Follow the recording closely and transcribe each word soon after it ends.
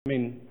I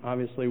mean,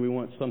 obviously we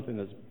want something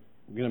that's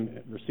going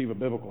to receive a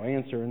biblical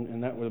answer,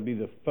 and that would be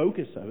the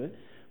focus of it.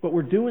 But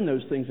we're doing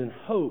those things in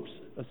hopes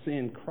of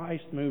seeing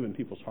Christ move in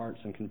people's hearts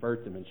and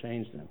convert them and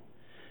change them.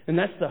 And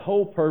that's the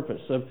whole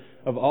purpose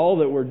of all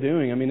that we're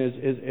doing. I mean,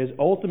 is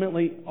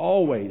ultimately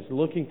always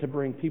looking to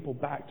bring people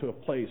back to a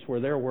place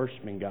where they're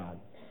worshiping God,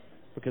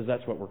 because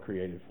that's what we're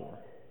created for.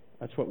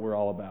 That's what we're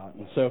all about.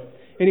 And so,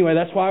 anyway,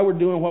 that's why we're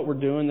doing what we're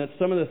doing. That's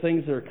some of the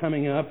things that are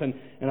coming up, and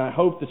I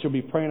hope that you'll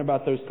be praying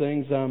about those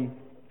things.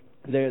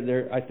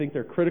 I think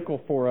they're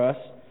critical for us.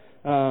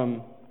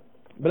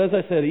 But as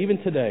I said,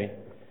 even today,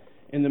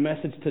 in the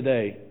message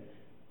today,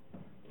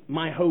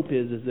 my hope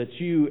is that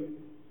you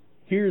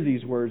hear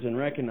these words and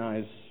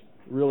recognize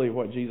really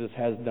what Jesus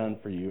has done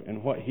for you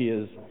and what He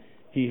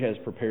has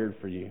prepared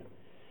for you.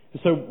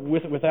 So,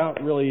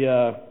 without really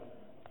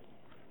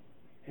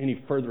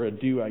any further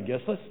ado, I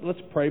guess let's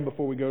pray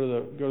before we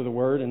go to the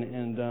Word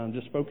and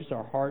just focus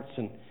our hearts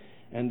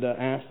and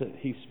ask that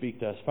He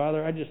speak to us.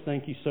 Father, I just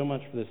thank You so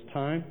much for this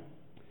time.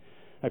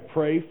 I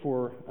pray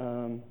for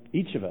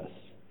each of us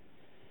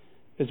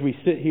as we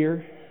sit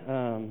here.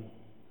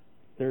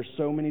 There's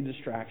so many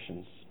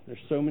distractions. There's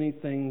so many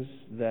things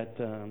that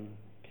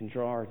can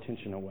draw our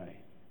attention away.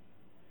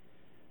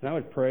 And I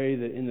would pray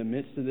that in the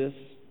midst of this,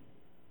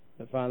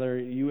 that Father,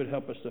 You would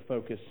help us to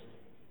focus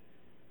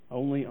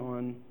only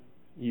on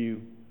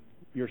You,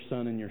 Your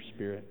Son, and Your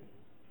Spirit.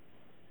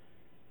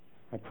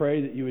 I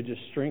pray that You would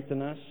just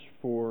strengthen us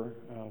for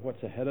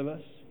what's ahead of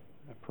us.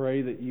 I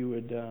pray that You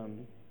would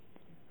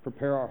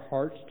prepare our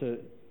hearts to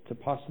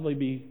possibly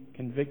be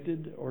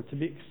convicted or to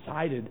be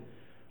excited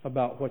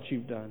about what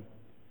You've done.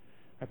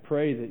 I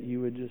pray that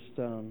You would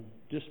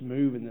just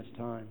move in this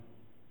time,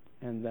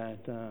 and that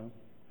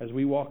as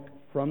we walk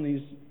from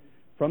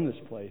this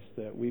place,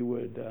 that we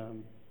would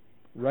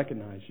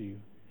recognize You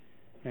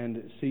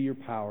and see Your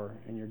power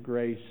and Your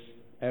grace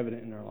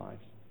evident in our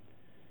lives.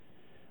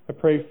 I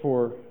pray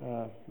for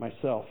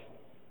myself,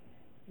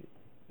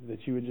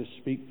 that You would just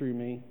speak through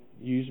me,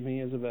 use me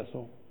as a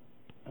vessel.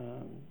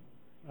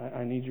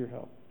 I need Your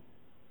help.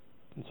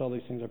 And so all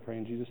these things I pray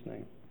in Jesus'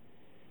 name.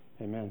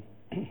 Amen.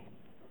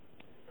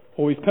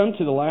 Well, we've come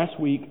to the last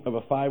week of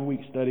a 5-week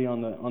study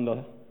on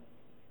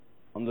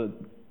the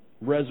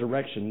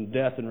resurrection,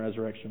 death and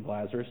resurrection of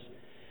Lazarus.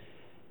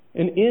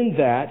 And in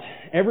that,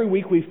 every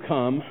week we've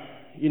come,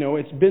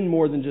 it's been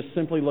more than just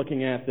simply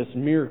looking at this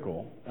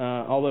miracle.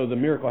 Although the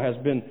miracle has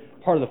been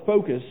part of the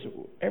focus,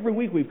 every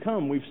week we've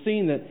come, we've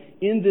seen that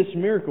in this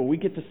miracle we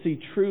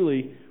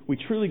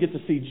truly get to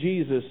see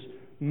Jesus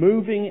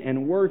moving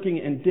and working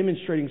and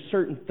demonstrating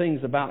certain things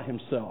about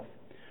Himself.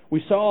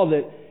 We saw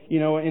that,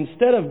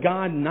 instead of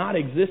God not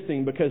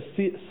existing because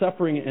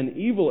suffering and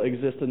evil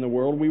exist in the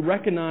world, we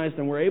recognized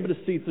and we're able to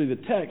see through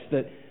the text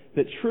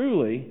that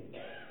truly,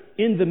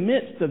 in the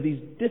midst of these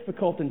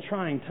difficult and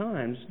trying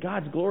times,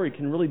 God's glory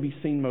can really be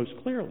seen most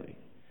clearly.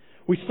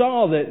 We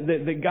saw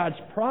that God's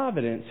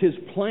providence, His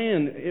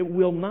plan, it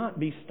will not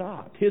be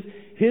stopped. His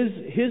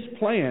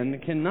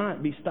plan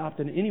cannot be stopped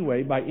in any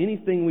way by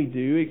anything we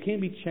do. It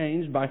can't be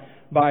changed by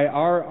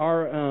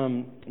our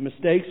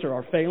mistakes or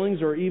our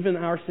failings or even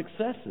our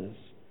successes.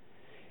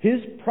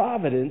 His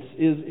providence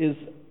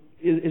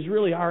is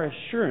really our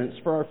assurance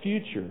for our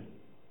future.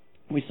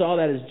 We saw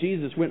that as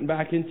Jesus went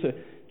back into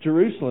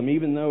Jerusalem,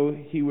 even though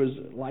He was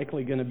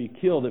likely going to be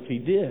killed if He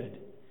did.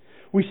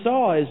 We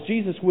saw as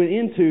Jesus went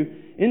into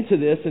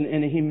this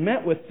and He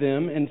met with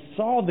them and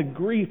saw the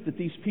grief that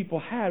these people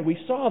had, we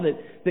saw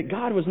that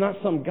God was not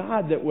some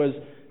God that was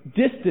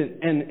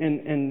distant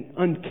and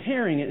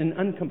uncaring and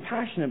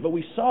uncompassionate, but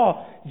we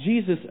saw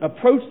Jesus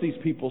approach these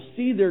people,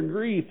 see their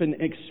grief, and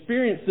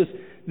experience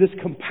this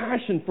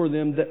compassion for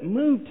them that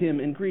moved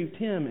Him and grieved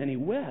Him, and He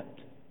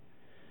wept.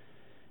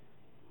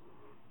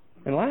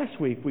 And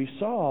last week we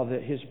saw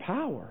that His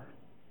power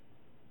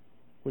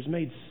was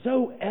made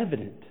so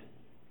evident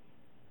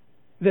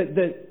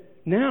that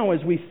now as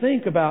we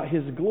think about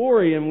His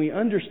glory and we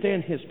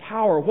understand His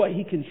power, what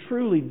He can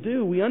truly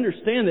do, we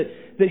understand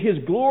that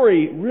His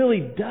glory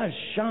really does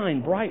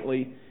shine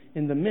brightly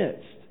in the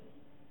midst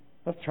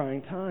of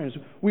trying times.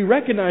 We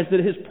recognize that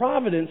His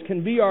providence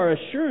can be our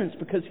assurance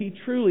because He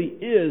truly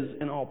is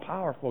an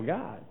all-powerful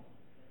God.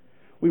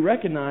 We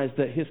recognize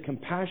that His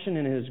compassion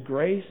and His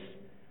grace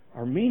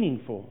are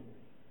meaningful.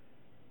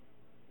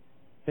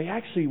 They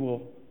actually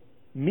will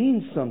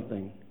mean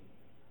something.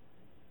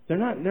 They're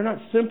not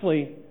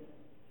simply,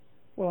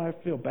 well, I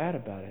feel bad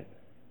about it.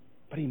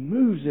 But He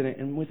moves in it,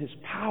 and with His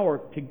power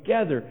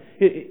together,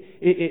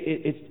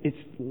 it's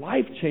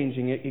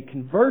life-changing. It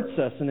converts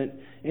us, and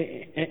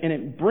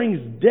it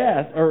brings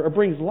death, or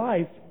brings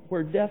life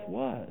where death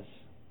was.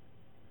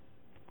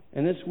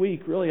 And this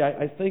week, really,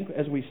 I think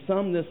as we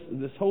sum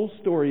this whole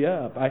story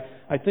up,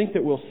 I think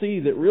that we'll see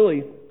that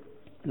really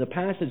the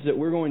passage that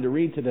we're going to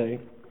read today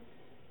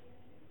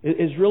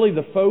is really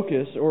the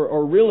focus,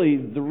 or really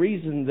the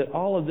reason that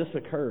all of this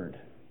occurred.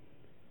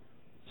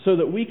 So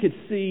that we could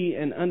see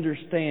and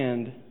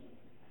understand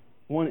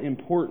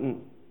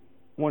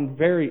one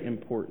very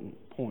important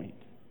point.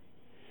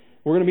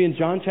 We're going to be in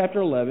John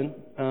chapter 11.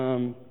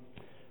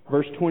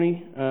 Verse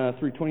 20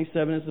 through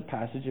 27 is the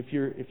passage.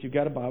 If you've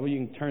got a Bible,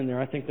 you can turn there.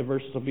 I think the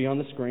verses will be on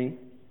the screen.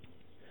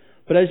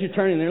 But as you're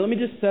turning there, let me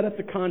just set up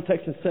the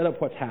context and set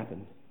up what's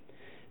happened.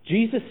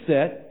 Jesus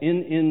sat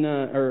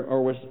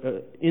was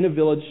in a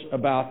village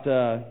about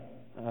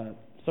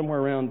somewhere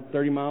around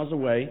 30 miles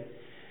away.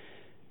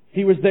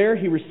 He was there.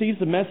 He receives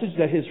the message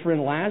that his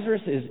friend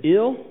Lazarus is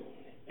ill,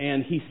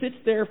 and he sits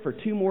there for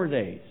 2 more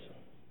days.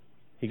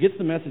 He gets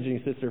the message and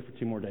he sits there for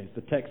 2 more days.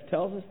 The text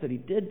tells us that he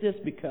did this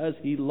because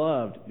he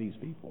loved these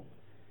people.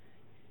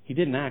 He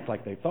didn't act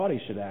like they thought he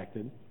should have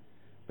acted,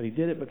 but he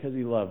did it because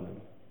he loved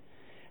them.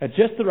 At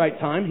just the right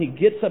time, he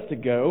gets up to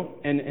go,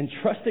 and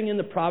trusting in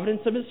the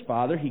providence of his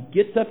Father, he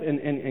gets up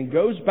and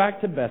goes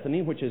back to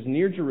Bethany, which is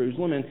near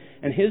Jerusalem,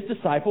 and his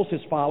disciples,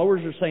 his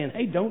followers, are saying,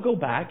 hey, don't go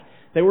back.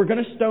 They were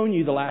going to stone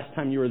you the last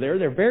time you were there.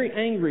 They're very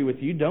angry with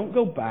you. Don't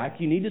go back.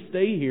 You need to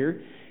stay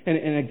here.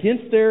 And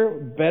against their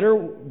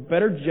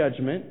better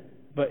judgment,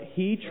 but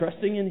he,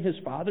 trusting in his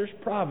Father's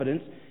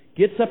providence,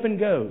 gets up and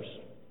goes.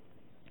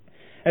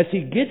 As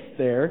he gets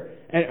there,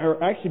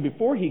 or actually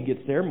before he gets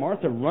there,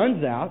 Martha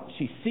runs out.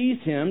 She sees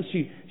him.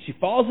 She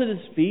falls at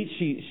his feet.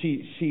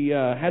 She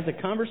has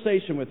a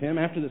conversation with him.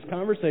 After this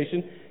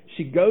conversation,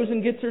 she goes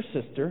and gets her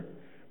sister,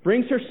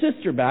 brings her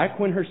sister back.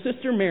 When her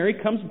sister Mary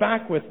comes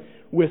back with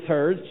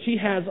her, she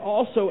has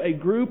also a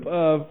group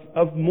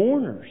of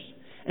mourners.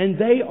 And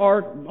they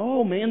are,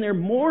 they're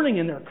mourning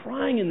and they're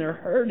crying and they're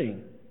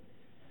hurting.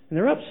 And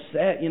they're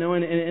upset,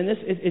 and this,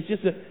 it's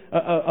just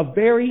a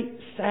very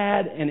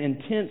sad and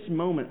intense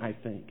moment, I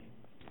think.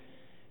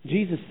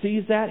 Jesus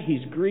sees that.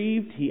 He's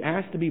grieved. He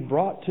asks to be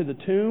brought to the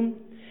tomb.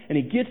 And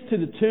he gets to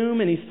the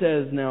tomb and he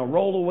says, now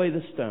roll away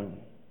the stone.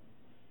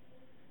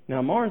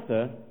 Now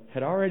Martha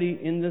had already,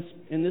 in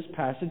this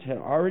passage, had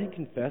already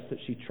confessed that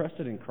she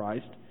trusted in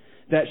Christ,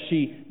 that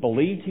she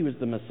believed he was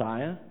the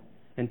Messiah.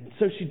 And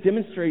so she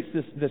demonstrates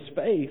this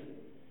faith,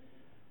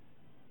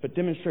 but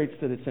demonstrates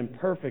that it's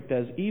imperfect,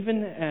 as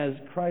even as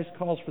Christ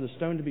calls for the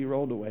stone to be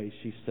rolled away,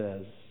 she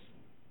says,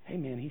 hey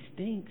man, he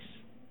stinks.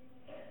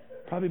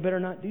 Probably better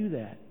not do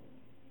that.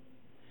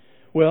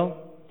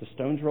 Well, the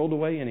stone's rolled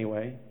away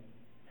anyway,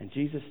 and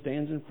Jesus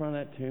stands in front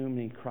of that tomb and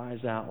he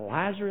cries out,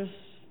 Lazarus,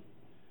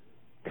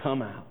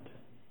 come out.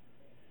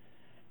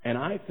 And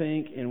I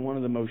think in one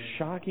of the most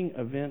shocking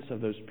events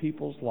of those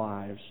people's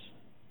lives,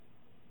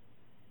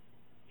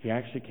 he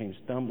actually came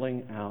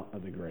stumbling out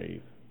of the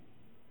grave,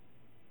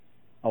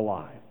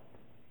 alive.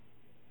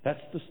 That's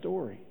the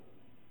story.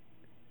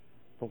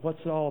 But what's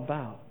it all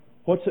about?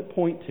 What's it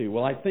point to?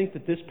 Well, I think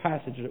that this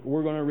passage that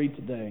we're going to read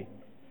today,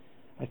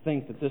 I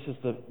think that this is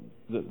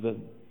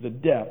the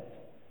depth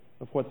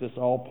of what this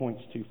all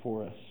points to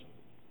for us.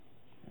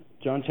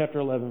 John chapter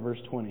 11, verse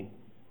 20.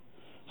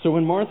 So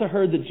when Martha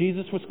heard that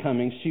Jesus was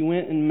coming, she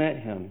went and met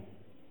him.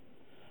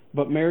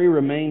 But Mary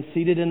remained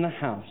seated in the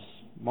house.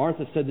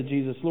 Martha said to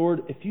Jesus,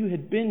 Lord, if you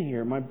had been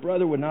here, my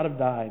brother would not have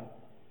died.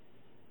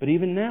 But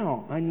even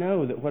now, I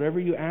know that whatever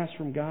you ask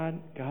from God,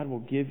 God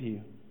will give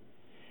you.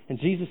 And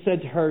Jesus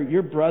said to her,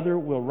 your brother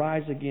will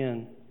rise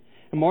again.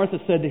 And Martha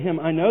said to him,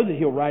 I know that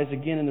he'll rise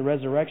again in the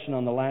resurrection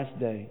on the last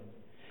day.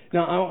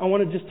 Now, I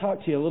want to just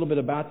talk to you a little bit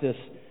about this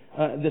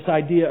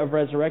idea of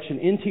resurrection.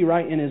 N.T.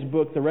 Wright, in his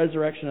book, The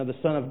Resurrection of the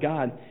Son of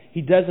God,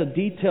 he does a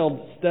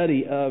detailed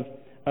study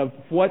of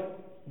what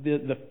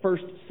the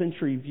first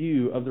century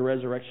view of the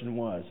resurrection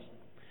was.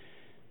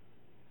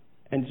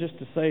 And just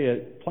to say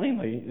it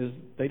plainly, is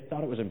they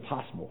thought it was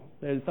impossible.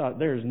 They thought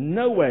there's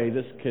no way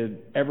this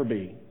could ever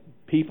be.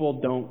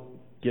 People don't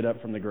get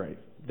up from the grave.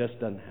 This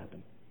doesn't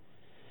happen.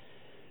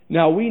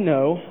 Now we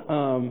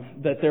know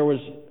that there was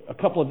a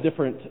couple of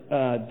different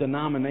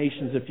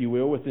denominations, if you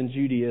will, within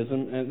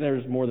Judaism, and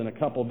there's more than a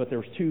couple, but there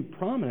was 2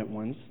 prominent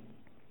ones.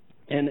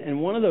 And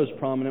one of those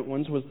prominent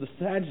ones was the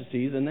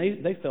Sadducees, and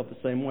they felt the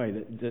same way,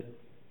 that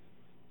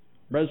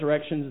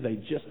resurrections, they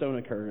just don't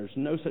occur. There's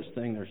no such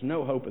thing. There's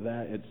no hope of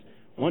that. It's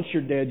once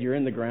you're dead, you're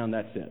in the ground,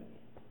 that's it.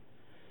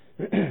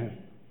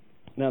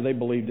 Now, they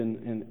believed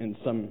in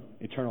some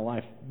eternal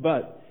life,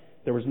 but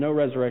there was no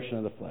resurrection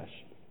of the flesh.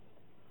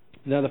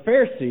 Now, the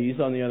Pharisees,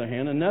 on the other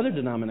hand, another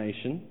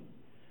denomination,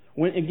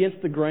 went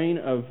against the grain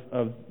of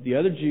the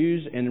other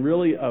Jews and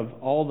really of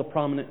all the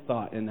prominent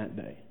thought in that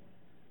day,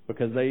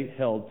 because they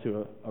held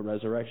to a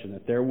resurrection,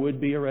 that there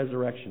would be a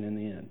resurrection in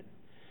the end.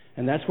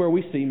 And that's where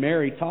we see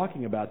Mary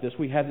talking about this.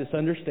 We have this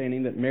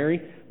understanding that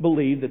Mary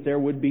believed that there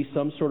would be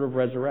some sort of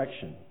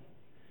resurrection.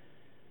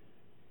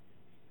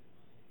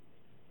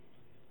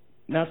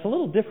 Now, it's a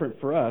little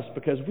different for us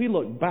because we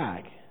look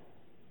back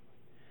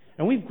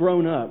and we've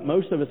grown up.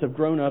 Most of us have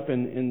grown up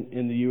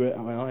in the U.S.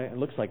 Well, it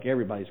looks like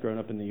everybody's grown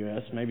up in the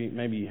U.S.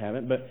 Maybe you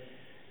haven't. But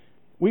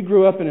we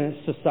grew up in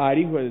a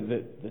society where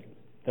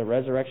the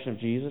resurrection of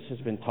Jesus has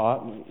been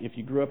taught. If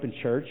you grew up in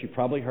church, you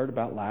probably heard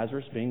about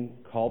Lazarus being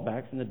called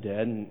back from the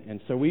dead.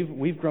 And so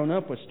we've grown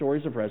up with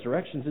stories of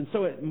resurrections. And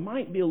so it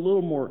might be a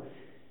little more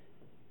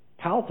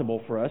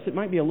palatable for us. It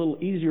might be a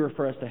little easier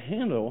for us to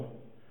handle.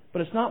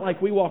 But it's not like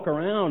we walk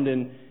around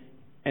and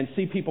and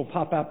see people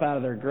pop up out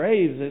of their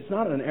graves, it's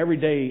not an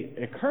everyday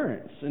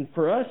occurrence. And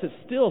for us, it's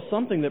still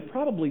something that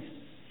probably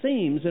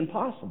seems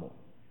impossible.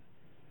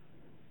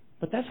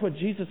 But that's what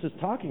Jesus is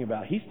talking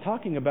about. He's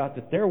talking about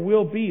that there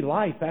will be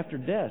life after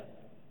death.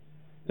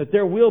 That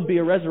there will be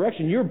a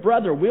resurrection. Your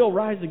brother will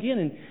rise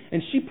again.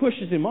 And she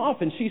pushes him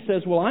off and she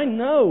says, well, I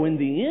know in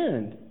the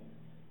end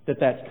that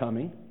that's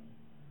coming.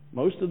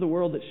 Most of the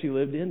world that she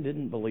lived in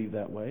didn't believe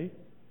that way.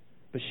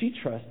 But she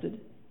trusted.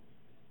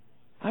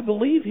 I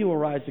believe he will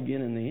rise again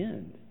in the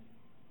end.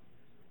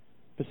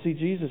 But see,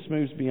 Jesus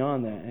moves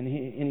beyond that. And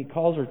he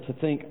calls her to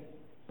think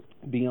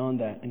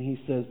beyond that. And he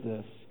says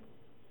this.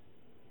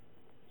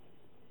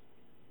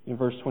 In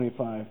verse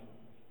 25.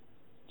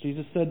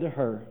 Jesus said to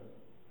her,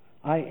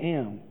 I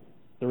am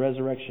the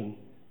resurrection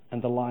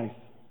and the life.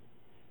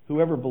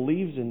 Whoever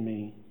believes in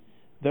me,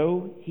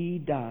 though he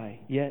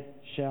die,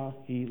 yet shall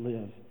he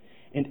live.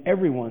 And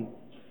everyone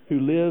who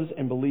lives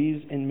and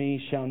believes in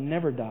me shall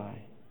never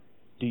die.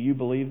 Do you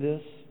believe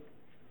this?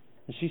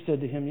 And she said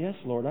to him, Yes,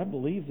 Lord, I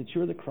believe that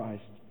you are the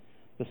Christ,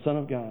 the Son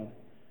of God,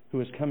 who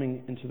is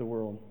coming into the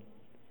world.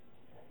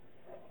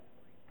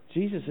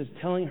 Jesus is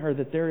telling her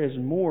that there is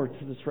more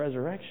to this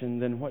resurrection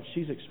than what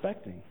she's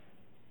expecting.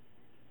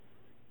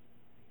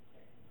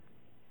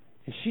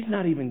 And she's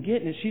not even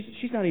getting it.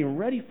 She's not even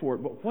ready for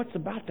it. But what's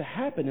about to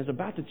happen is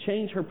about to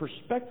change her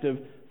perspective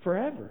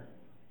forever.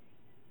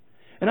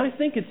 And I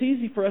think it's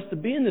easy for us to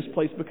be in this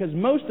place because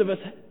most of us,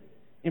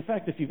 in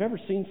fact, if you've ever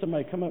seen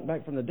somebody come up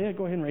back from the dead,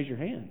 go ahead and raise your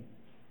hand.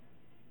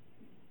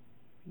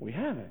 We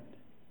haven't.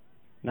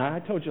 Now, I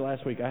told you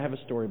last week I have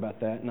a story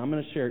about that, and I'm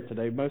going to share it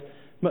today.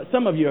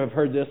 Some of you have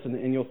heard this,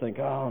 and you'll think,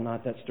 oh,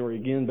 not that story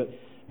again.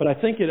 But I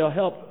think it'll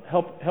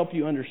help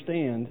you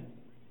understand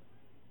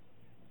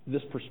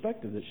this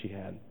perspective that she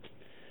had.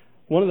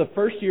 One of the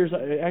first years,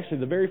 actually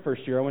the very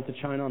first year, I went to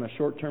China on a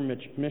short-term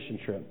mission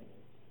trip.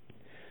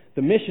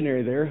 The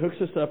missionary there hooks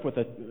us up with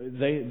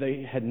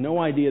they had no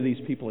idea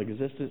these people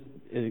existed.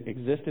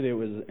 It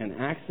was an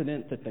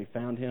accident that they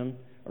found him,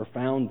 or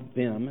found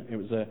them. It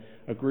was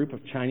a group of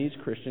Chinese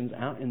Christians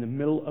out in the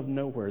middle of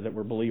nowhere that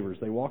were believers.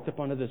 They walked up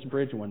onto this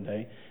bridge one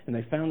day, and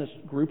they found this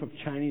group of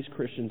Chinese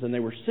Christians, and they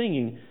were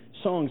singing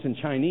songs in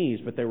Chinese,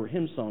 but they were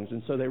hymn songs,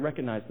 and so they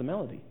recognized the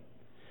melody.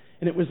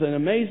 And it was an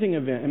amazing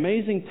event,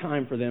 amazing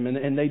time for them,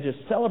 and they just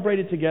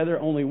celebrated together.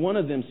 Only one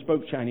of them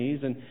spoke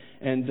Chinese, and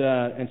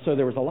so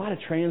there was a lot of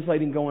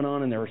translating going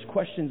on, and there was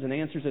questions and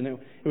answers, and it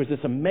was this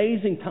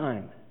amazing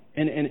time.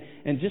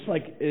 And just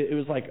like it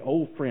was like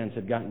old friends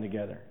had gotten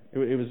together.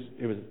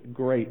 It was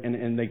great,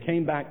 and they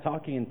came back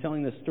talking and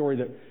telling this story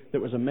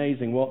that was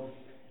amazing. Well,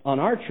 on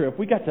our trip,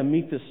 we got to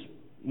meet this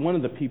one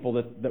of the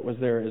people that was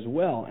there as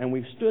well, and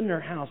we stood in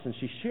her house, and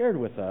she shared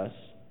with us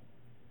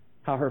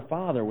how her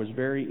father was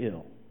very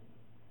ill.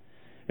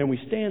 And we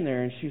stand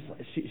there, and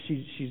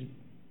she's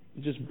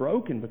just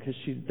broken because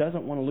she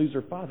doesn't want to lose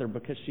her father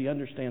because she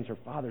understands her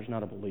father's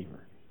not a believer.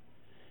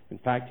 In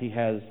fact,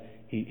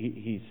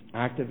 he's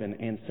active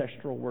in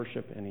ancestral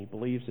worship, and he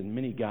believes in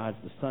many gods,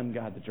 the sun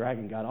god, the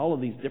dragon god, all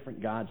of these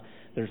different gods.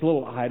 There's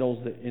little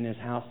idols in his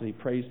house that he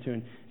prays to,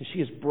 and she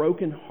is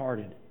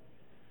brokenhearted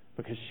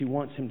because she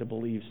wants him to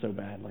believe so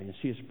badly, and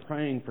she is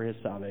praying for his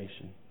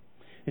salvation.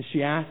 And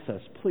she asks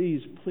us,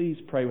 please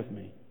pray with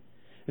me.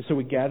 And so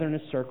we gather in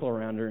a circle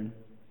around her,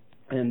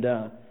 and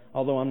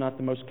although I'm not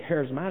the most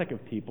charismatic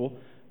of people,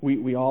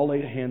 we all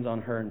laid hands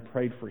on her and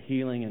prayed for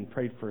healing and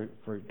prayed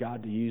for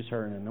God to use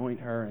her and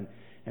anoint her,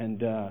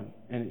 and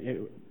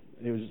it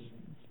was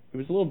a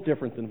little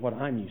different than what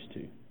I'm used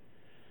to,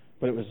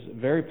 but it was a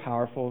very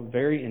powerful,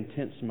 very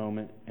intense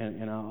moment,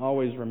 and I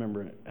always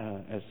remember it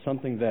as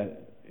something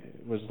that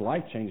was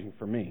life-changing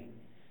for me.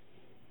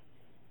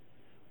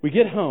 We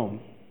get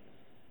home,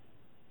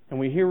 and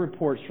we hear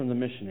reports from the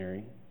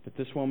missionary that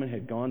this woman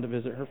had gone to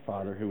visit her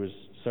father, who was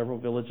several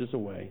villages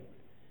away.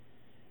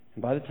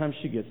 And by the time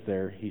she gets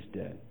there, he's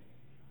dead.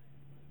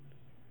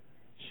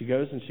 She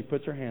goes and she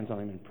puts her hands on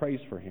him and prays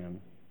for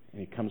him,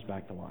 and he comes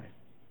back to life.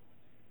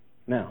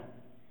 Now,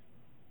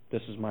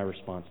 this is my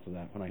response to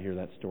that when I hear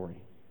that story.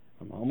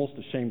 I'm almost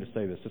ashamed to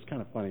say this. It's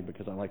kind of funny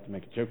because I like to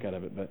make a joke out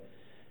of it, but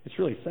it's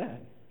really sad.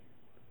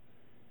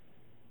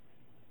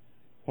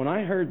 When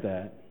I heard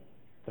that,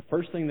 the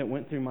first thing that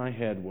went through my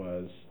head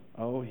was,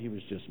 oh, he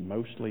was just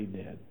mostly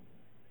dead.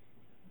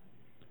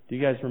 Do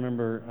you guys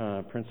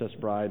remember Princess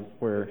Bride,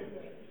 where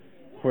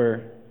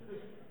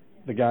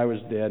the guy was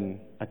dead, and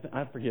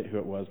I forget who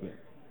it was, but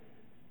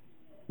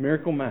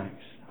Miracle Max.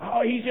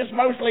 Oh, he's just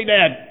mostly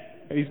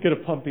dead. He's going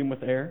to pump him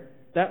with air.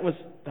 That was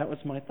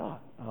my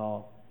thought.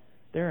 Oh,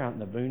 they're out in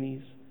the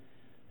boonies.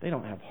 They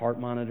don't have heart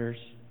monitors.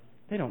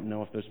 They don't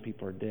know if those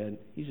people are dead.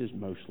 He's just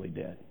mostly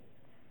dead.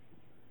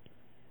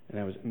 And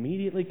I was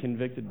immediately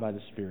convicted by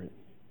the Spirit.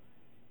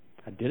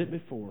 I did it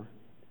before.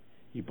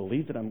 You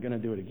believe that I'm going to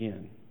do it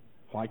again.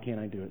 Why can't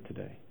I do it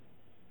today?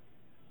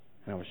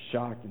 And I was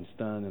shocked and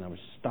stunned, and I was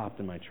stopped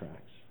in my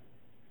tracks.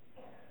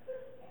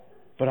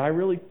 But I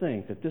really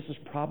think that this is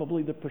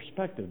probably the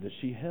perspective that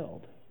she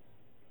held.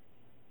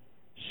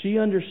 She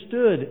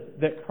understood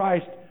that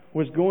Christ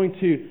was going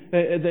to,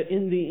 that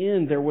in the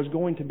end there was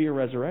going to be a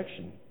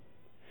resurrection.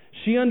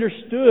 She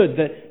understood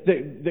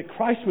that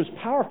Christ was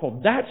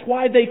powerful. That's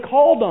why they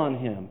called on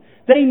Him.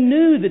 They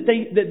knew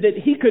that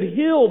He could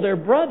heal their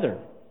brother.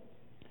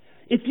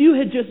 If you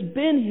had just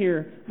been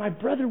here, my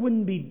brother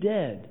wouldn't be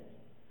dead.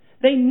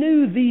 They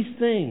knew these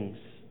things.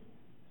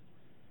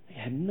 They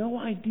had no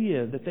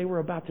idea that they were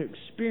about to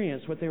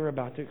experience what they were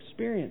about to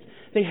experience.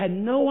 They had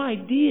no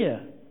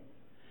idea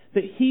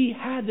that He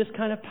had this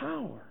kind of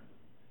power.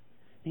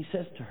 He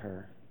says to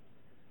her,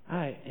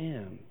 I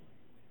am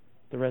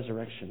the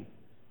resurrection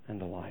and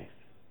the life.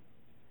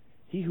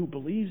 He who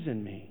believes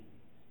in me,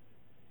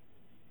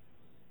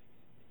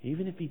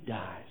 even if he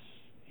dies,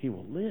 he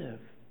will live.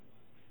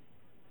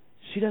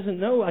 She doesn't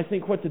know, I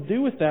think, what to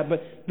do with that.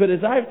 But as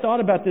I've thought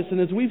about this and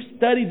as we've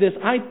studied this,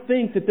 I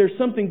think that there's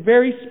something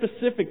very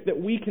specific that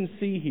we can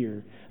see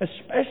here,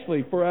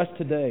 especially for us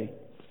today.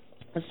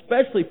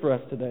 Especially for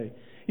us today.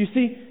 You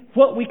see,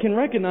 what we can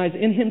recognize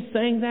in Him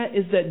saying that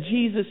is that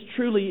Jesus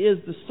truly is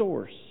the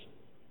source.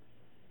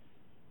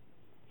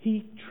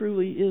 He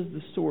truly is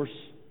the source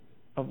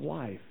of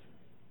life.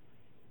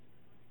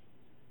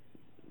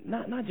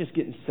 Not just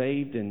getting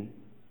saved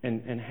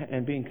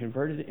and being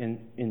converted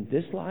in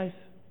this life,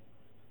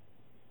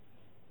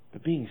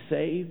 but being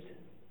saved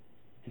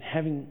and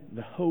having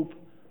the hope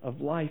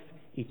of life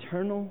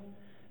eternal,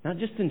 not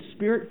just in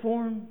spirit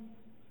form,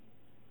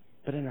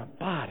 but in our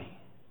body.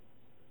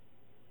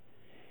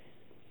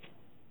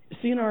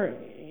 See, in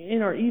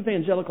our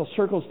evangelical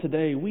circles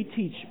today, we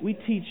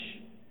teach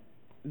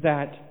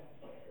that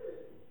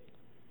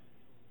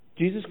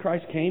Jesus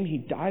Christ came, He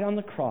died on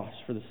the cross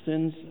for the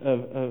sins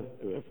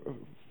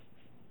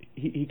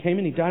He came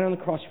and He died on the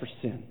cross for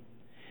sin.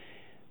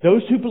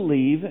 Those who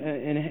believe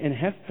and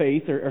have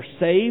faith are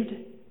saved.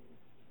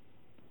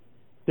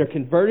 They're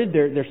converted.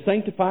 They're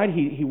sanctified.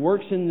 He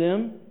works in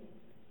them.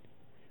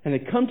 And they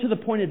come to the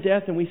point of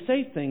death and we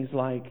say things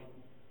like,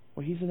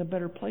 well, He's in a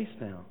better place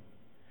now.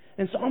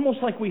 And it's almost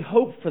like we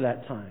hope for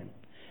that time.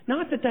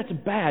 Not that that's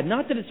bad.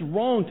 Not that it's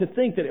wrong to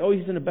think that, oh,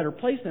 He's in a better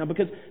place now.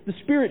 Because the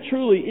Spirit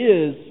truly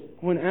is,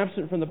 when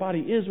absent from the body,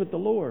 is with the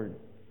Lord.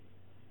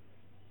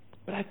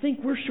 But I think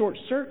we're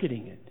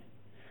short-circuiting it.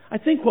 I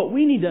think what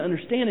we need to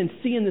understand and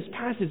see in this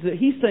passage is that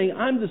He's saying,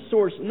 I'm the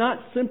source not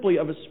simply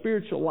of a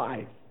spiritual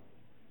life,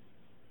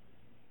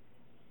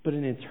 but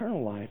an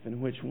eternal life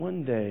in which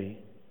one day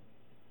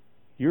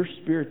your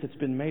spirit that's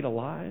been made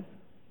alive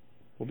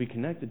will be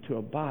connected to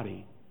a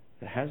body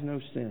that has no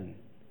sin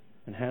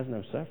and has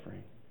no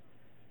suffering,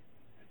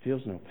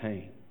 feels no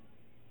pain.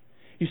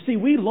 You see,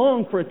 we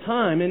long for a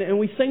time, and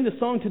we sing the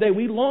song today,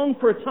 we long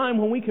for a time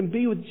when we can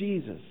be with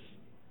Jesus.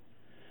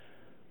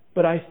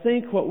 But I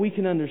think what we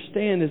can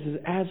understand is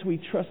as we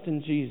trust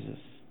in Jesus,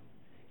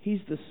 He's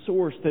the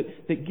source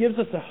that gives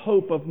us a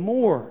hope of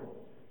more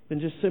than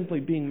just simply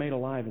being made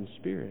alive in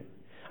spirit.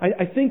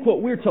 I think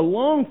what we're to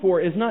long for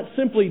is not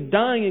simply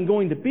dying and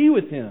going to be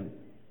with Him,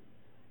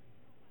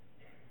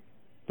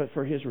 but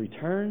for His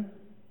return,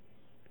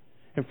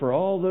 and for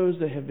all those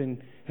that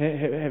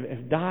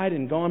have died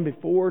and gone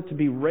before to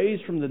be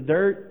raised from the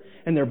dirt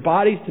and their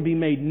bodies to be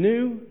made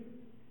new,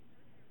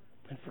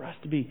 and for us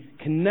to be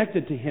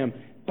connected to Him,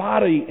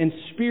 body and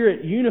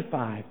spirit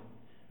unified,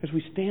 as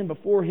we stand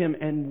before Him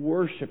and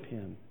worship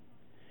Him.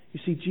 You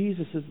see,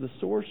 Jesus is the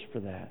source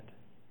for that.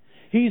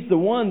 He's the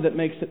one that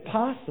makes it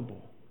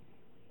possible.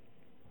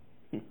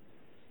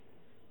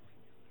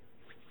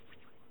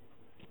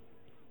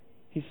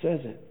 He says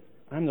it.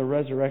 I'm the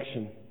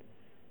resurrection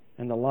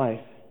and the life.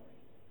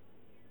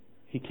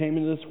 He came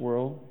into this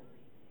world.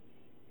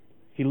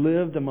 He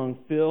lived among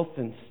filth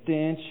and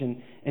stench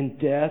and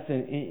death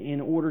in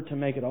order to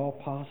make it all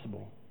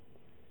possible.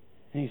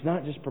 And He's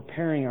not just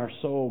preparing our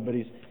soul, but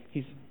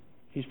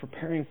He's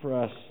preparing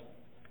for us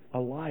a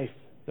life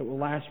that will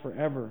last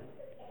forever.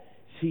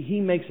 See,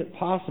 He makes it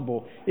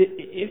possible.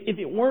 If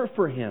it weren't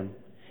for Him,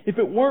 if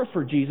it weren't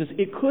for Jesus,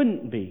 it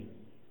couldn't be.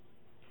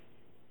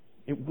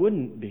 It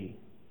wouldn't be.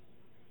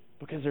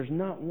 Because there's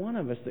not one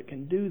of us that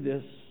can do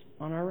this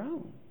on our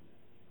own.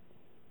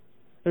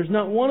 There's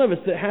not one of us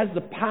that has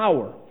the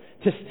power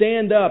to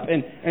stand up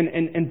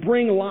and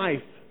bring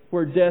life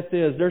where death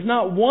is. There's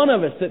not one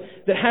of us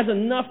that has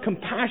enough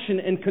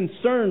compassion and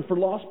concern for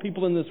lost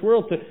people in this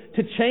world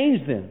to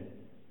change them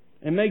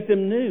and make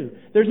them new.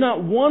 There's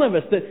not one of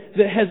us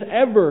that has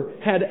ever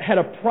had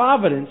a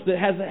providence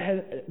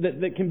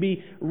that can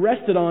be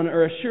rested on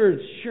or assured.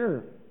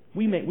 Sure,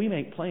 we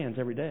make plans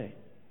every day.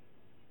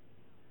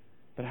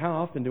 But how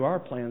often do our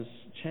plans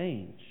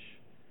change?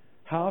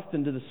 How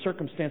often do the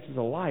circumstances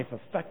of life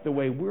affect the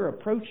way we're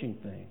approaching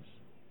things?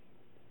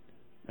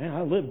 Man,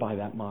 I live by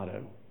that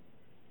motto.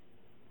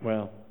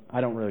 Well, I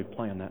don't really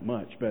plan that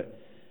much, but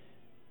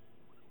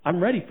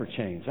I'm ready for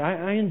change.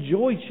 I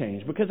enjoy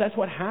change because that's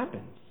what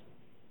happens.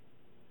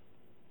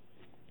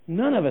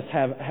 None of us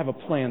have a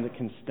plan that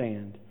can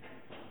stand.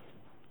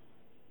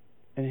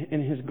 And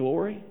in His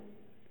glory,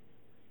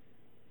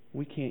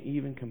 we can't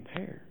even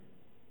compare.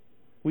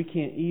 We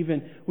can't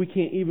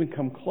even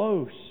come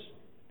close.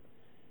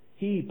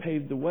 He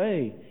paved the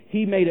way.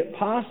 He made it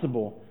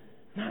possible.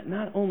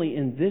 Not only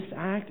in this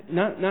act,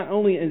 not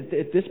only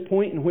at this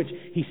point in which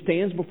He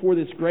stands before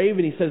this grave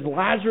and He says,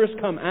 Lazarus,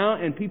 come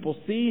out, and people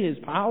see His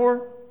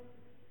power,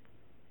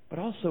 but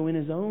also in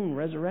His own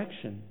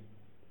resurrection.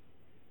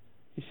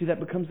 You see, that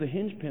becomes the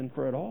hinge pin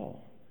for it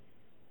all.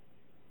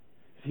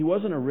 If He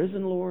wasn't a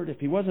risen Lord, if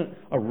He wasn't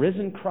a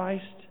risen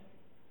Christ,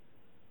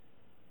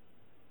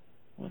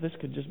 well, this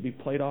could just be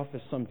played off as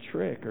some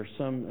trick or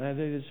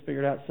they just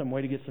figured out some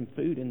way to get some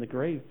food in the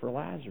grave for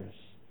Lazarus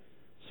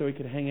so he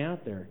could hang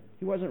out there.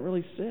 He wasn't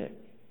really sick.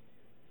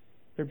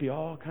 There'd be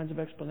all kinds of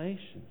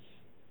explanations.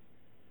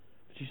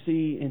 But you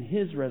see, in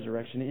His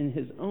resurrection, in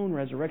His own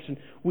resurrection,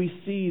 we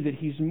see that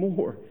He's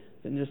more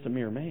than just a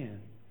mere man,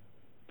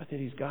 but that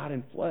He's God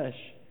in flesh,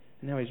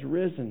 and now He's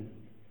risen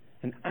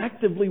and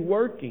actively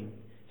working,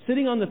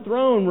 sitting on the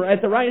throne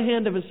at the right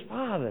hand of His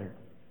Father.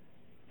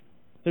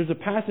 There's a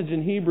passage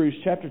in Hebrews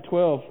chapter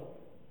 12,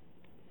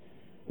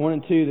 1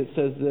 and 2 that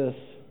says this: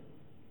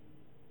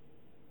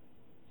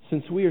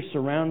 since we are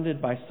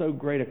surrounded by so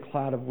great a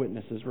cloud of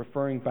witnesses,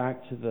 referring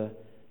back to the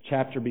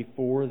chapter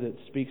before that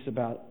speaks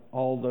about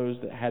all those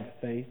that had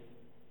faith,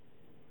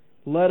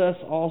 let us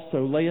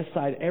also lay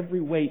aside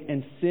every weight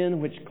and sin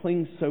which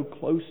clings so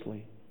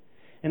closely,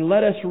 and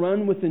let us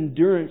run with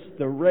endurance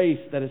the race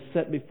that is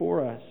set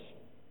before us.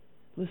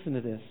 Listen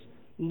to this.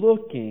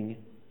 Looking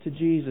to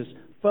Jesus,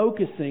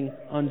 focusing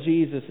on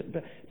Jesus,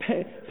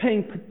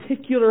 paying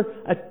particular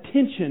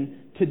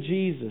attention to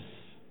Jesus,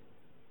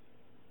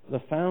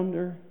 the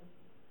founder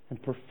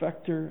and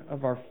perfecter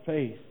of our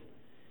faith.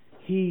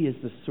 He is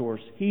the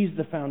source. He's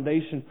the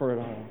foundation for it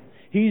all.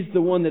 He's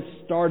the one that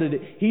started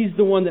it. He's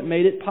the one that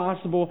made it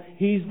possible.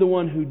 He's the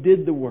one who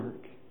did the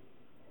work.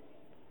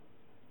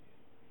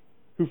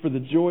 Who for the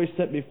joy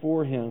set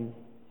before Him.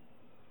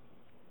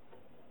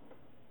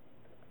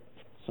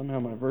 Somehow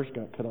my verse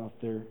got cut off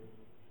there.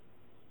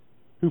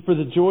 Who for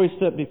the joy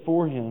set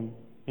before Him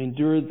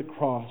endured the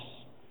cross,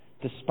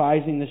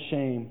 despising the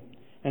shame,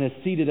 and is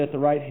seated at the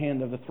right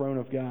hand of the throne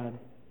of God.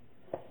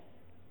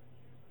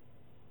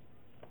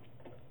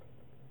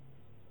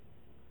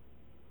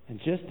 And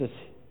just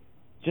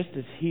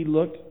as He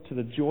looked to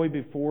the joy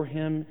before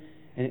Him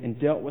and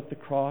dealt with the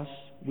cross,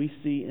 we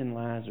see in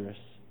Lazarus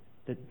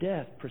that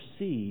death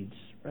precedes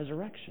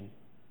resurrection.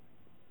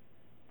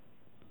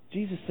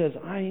 Jesus says,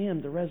 I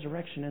am the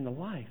resurrection and the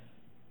life.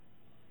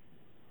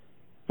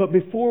 But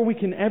before we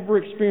can ever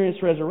experience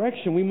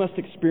resurrection, we must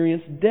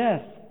experience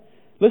death.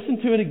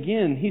 Listen to it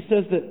again. He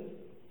says that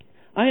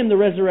I am the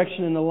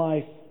resurrection and the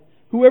life.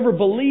 Whoever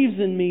believes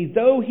in Me,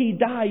 though he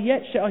die,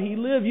 yet shall he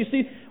live. You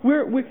see,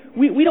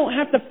 we don't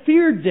have to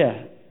fear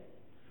death.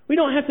 We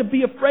don't have to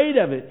be afraid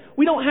of it.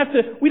 We don't have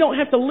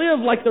to live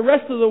like the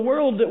rest of the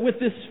world with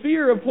this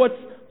fear of what's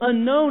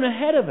unknown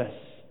ahead of us.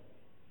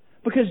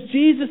 Because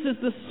Jesus is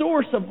the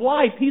source of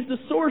life. He's the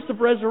source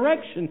of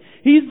resurrection.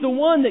 He's the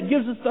one that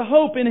gives us the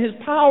hope in His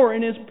power,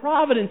 in His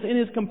providence, in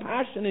His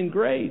compassion and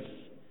grace.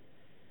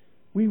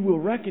 We will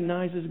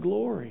recognize His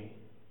glory.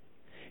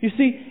 You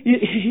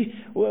see,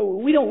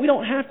 we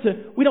don't have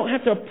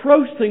to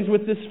approach things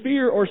with this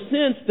fear or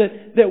sense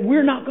that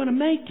we're not going to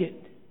make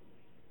it.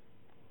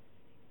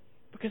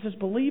 Because as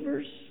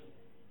believers,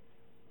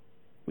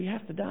 we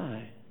have to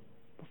die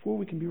before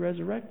we can be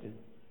resurrected.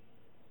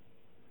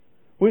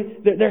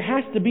 There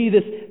has to be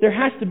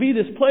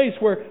this place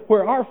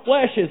where our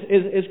flesh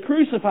is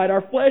crucified,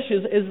 our flesh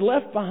is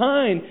left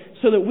behind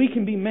so that we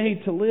can be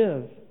made to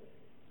live.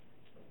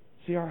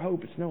 See, our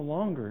hope is no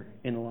longer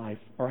in life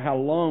or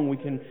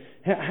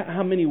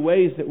how many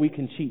ways that we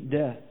can cheat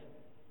death.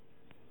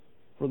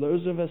 For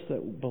those of us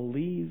that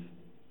believe,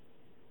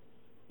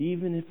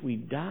 even if we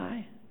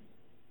die,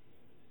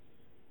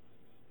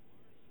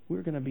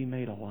 we're going to be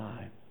made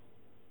alive.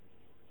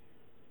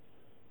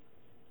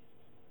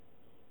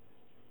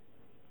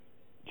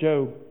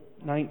 Job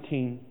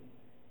 19,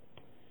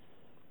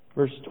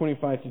 verses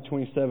 25 to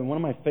 27. One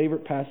of my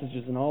favorite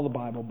passages in all the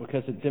Bible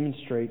because it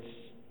demonstrates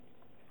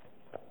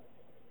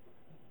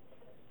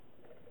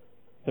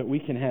that we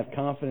can have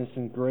confidence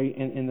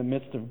in the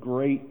midst of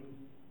great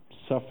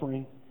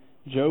suffering.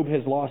 Job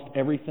has lost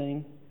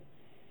everything.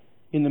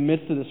 In the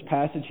midst of this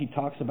passage, he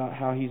talks about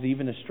how he's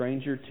even a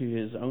stranger to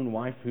his own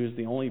wife, who is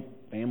the only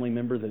family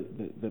member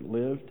that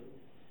lived.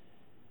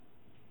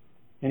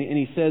 And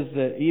he says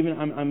that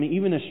I'm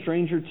even a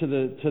stranger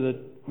to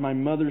my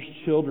mother's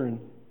children.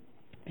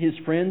 His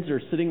friends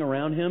are sitting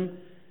around him,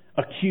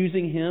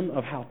 accusing him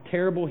of how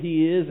terrible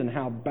he is and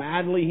how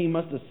badly he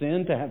must have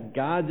sinned to have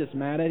God this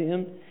mad at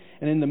him.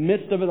 And in the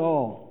midst of it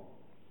all,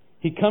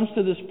 he comes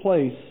to this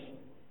place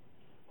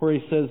where he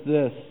says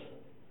this: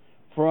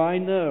 "For I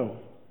know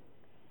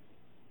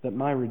that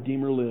my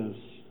Redeemer lives,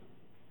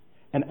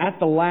 and at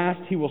the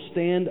last He will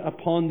stand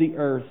upon the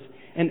earth.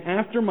 And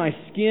after my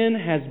skin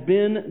has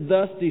been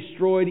thus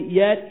destroyed,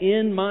 yet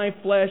in my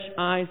flesh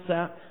I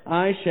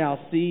shall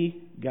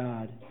see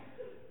God,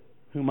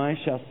 whom I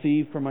shall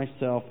see for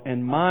myself,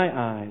 and my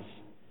eyes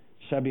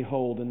shall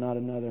behold and not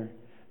another.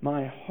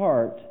 My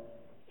heart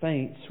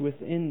faints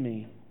within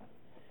me."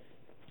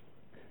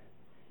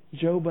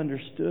 Job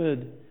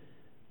understood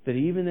that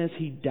even as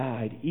he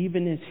died,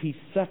 even as he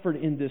suffered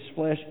in this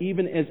flesh,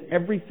 even as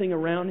everything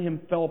around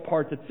him fell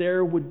apart, that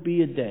there would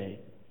be a day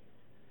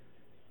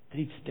that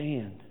he'd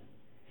stand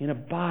in a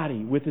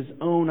body with his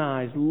own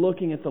eyes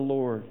looking at the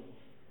Lord.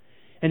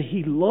 And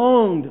he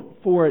longed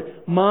for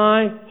it.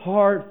 My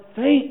heart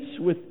faints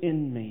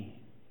within me.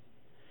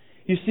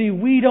 You see,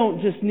 we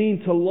don't just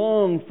need to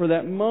long for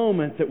that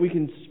moment that we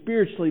can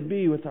spiritually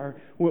be with our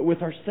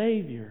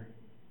Savior.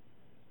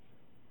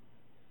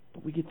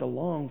 But we get to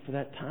long for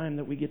that time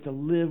that we get to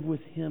live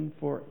with Him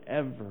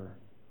forever.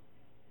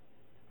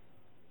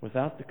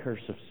 Without the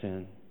curse of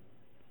sin.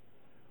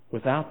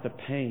 Without the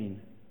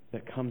pain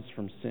that comes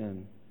from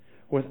sin.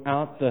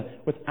 Without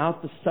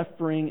the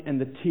suffering and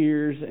the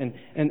tears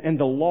and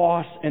the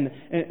loss and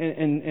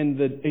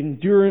the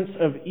endurance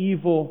of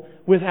evil.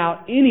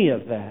 Without any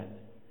of that.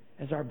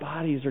 As our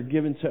bodies are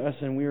given to us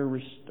and we are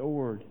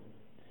restored.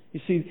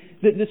 You see,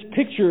 this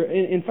picture,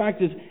 in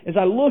fact, as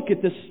I look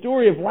at this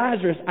story of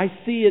Lazarus, I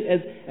see it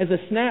as a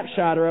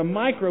snapshot or a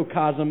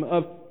microcosm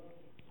of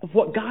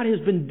what God has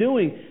been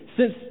doing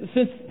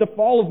since the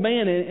fall of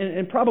man,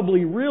 and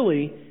probably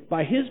really,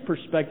 by His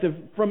perspective,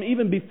 from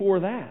even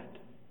before that.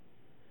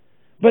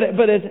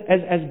 But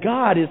as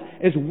God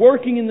is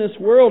working in this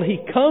world, He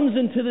comes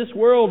into this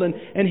world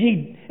and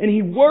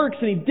He works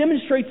and He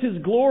demonstrates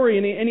His glory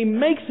and He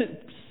makes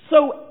it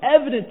so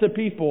evident to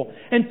people.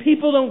 And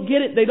people don't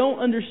get it. They don't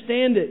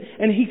understand it.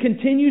 And He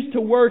continues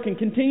to work and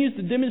continues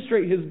to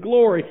demonstrate His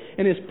glory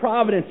and His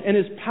providence and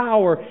His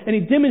power. And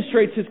He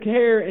demonstrates His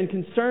care and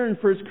concern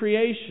for His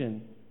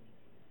creation.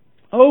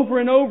 Over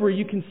and over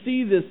you can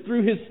see this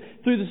through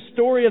the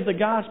story of the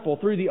gospel,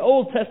 through the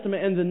Old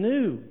Testament and the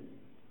New.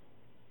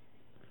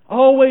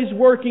 Always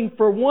working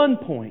for one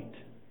point.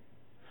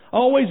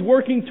 Always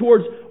working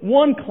towards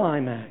one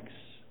climax.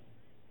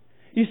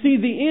 You see,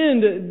 the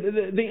end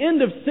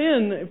of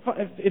sin,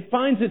 it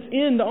finds its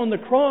end on the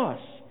cross.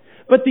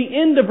 But the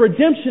end of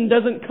redemption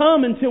doesn't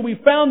come until we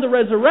found the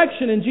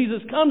resurrection and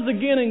Jesus comes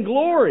again in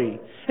glory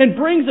and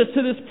brings us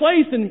to this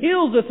place and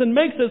heals us and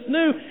makes us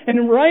new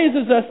and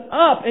raises us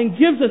up and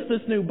gives us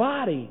this new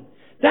body.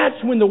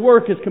 That's when the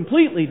work is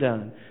completely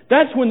done.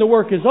 That's when the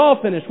work is all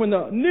finished, when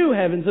the new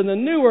heavens and the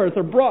new earth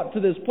are brought to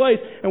this place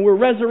and we're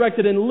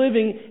resurrected and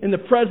living in the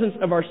presence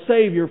of our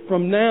Savior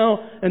from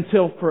now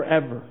until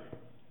forever.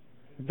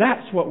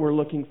 That's what we're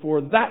looking for.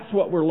 That's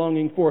what we're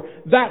longing for.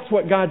 That's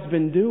what God's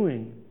been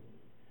doing.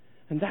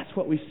 And that's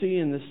what we see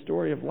in this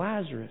story of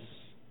Lazarus.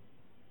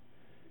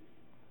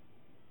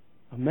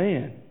 A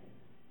man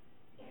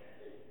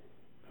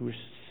who was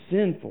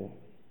sinful.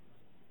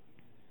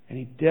 And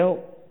he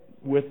dealt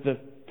with the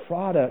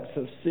products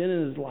of sin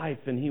in his life.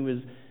 And he was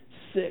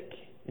sick.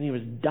 And he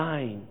was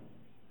dying.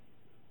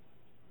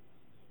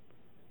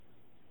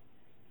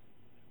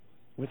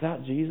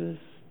 Without Jesus,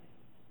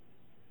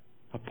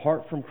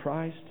 apart from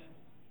Christ,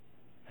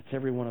 that's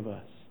every one of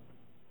us.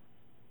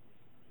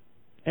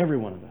 Every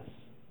one of us.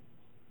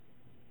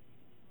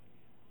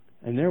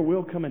 And there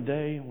will come a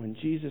day when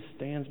Jesus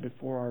stands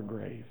before our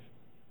grave.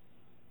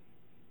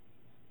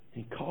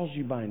 He calls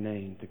you by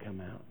name to come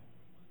out.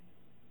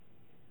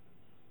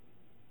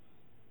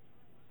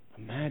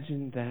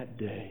 Imagine that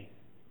day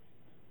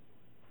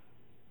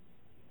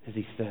as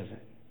He says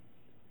it.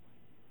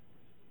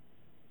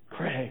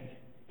 Craig,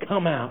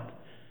 come out.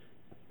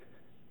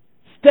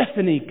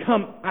 Stephanie,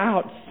 come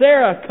out.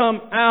 Sarah,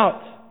 come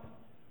out.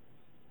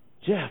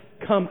 Jeff,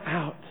 come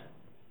out.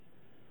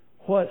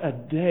 What a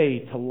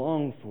day to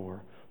long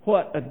for.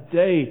 What a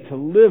day to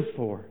live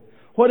for.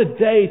 What a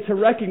day to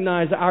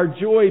recognize our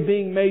joy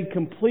being made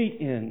complete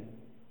in.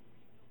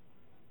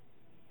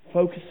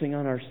 Focusing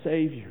on our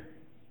Savior.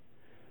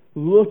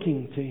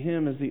 Looking to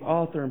Him as the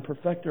author and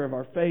perfecter of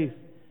our faith.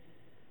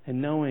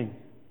 And knowing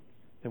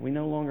that we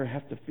no longer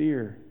have to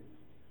fear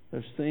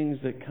those things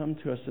that come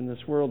to us in this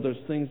world, those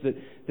things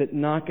that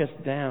knock us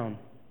down,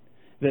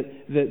 that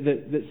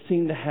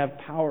seem to have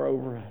power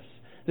over us,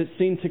 that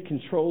seem to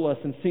control us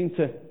and seem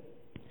to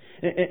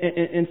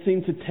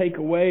take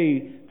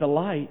away the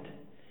light.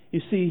 You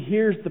see,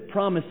 here's the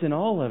promise in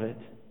all of it.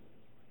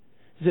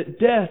 That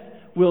death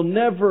will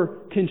never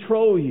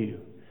control you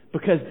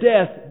because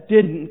death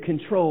didn't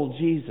control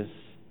Jesus.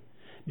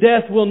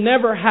 Death will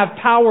never have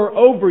power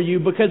over you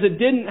because it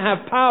didn't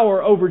have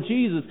power over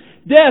Jesus.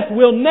 Death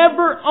will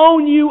never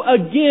own you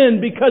again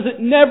because it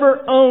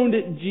never owned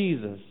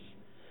Jesus.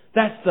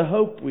 That's the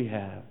hope we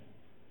have.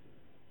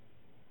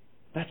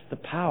 That's the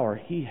power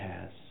He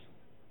has.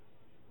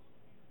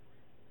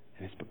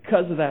 And it's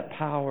because of that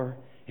power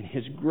and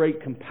His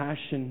great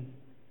compassion,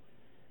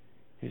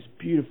 His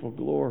beautiful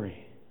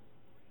glory,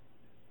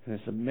 and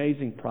this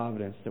amazing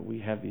providence that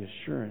we have the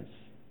assurance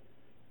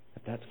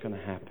that that's going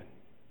to happen.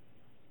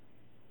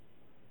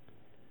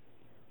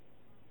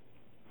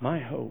 My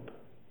hope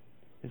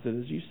is that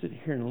as you sit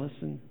here and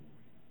listen,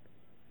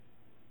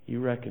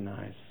 you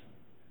recognize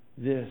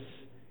this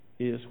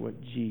is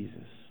what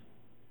Jesus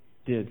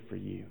did for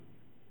you.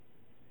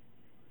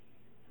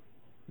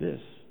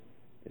 This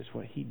is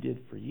what He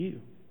did for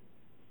you.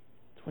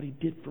 It's what He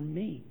did for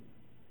me.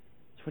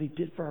 It's what He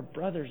did for our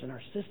brothers and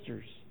our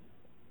sisters.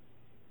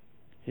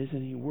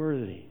 Isn't He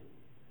worthy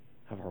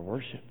of our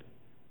worship?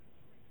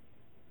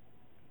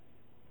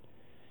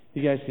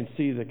 You guys can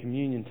see the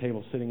communion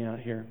table sitting out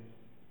here.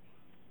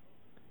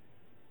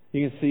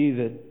 You can see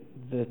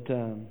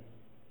that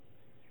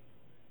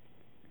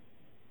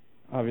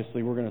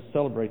obviously we're going to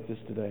celebrate this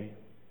today.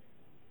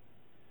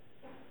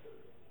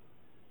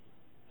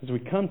 As we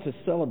come to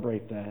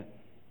celebrate that,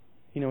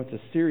 it's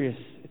a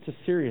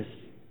serious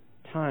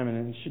time,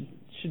 and it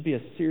should be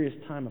a serious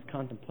time of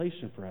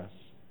contemplation for us.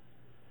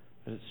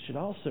 But it should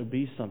also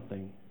be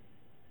something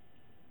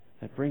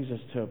that brings us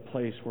to a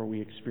place where we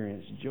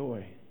experience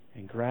joy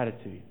and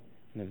gratitude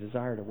and a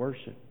desire to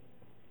worship.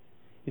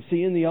 You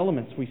see, in the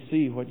elements we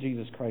see what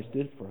Jesus Christ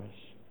did for us.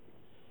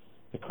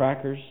 The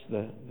crackers,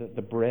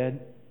 the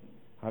bread,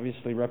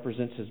 obviously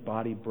represents His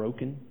body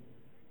broken.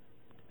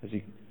 As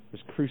He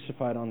was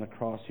crucified on the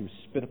cross, He was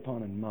spit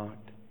upon and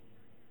mocked.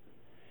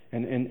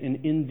 And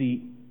in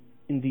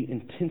the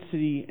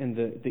intensity and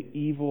the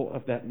evil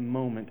of that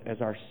moment, as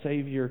our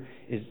Savior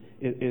is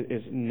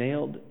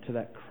nailed to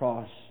that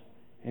cross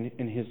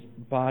and His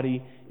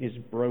body is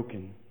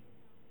broken,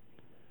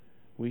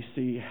 we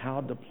see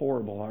how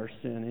deplorable our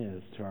sin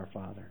is to our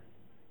Father.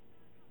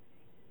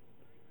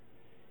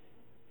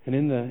 And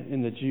in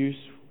the juice,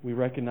 we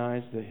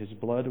recognize that His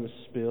blood was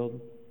spilled.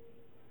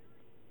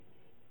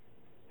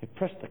 They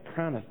pressed the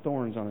crown of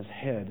thorns on His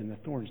head, and the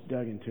thorns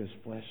dug into His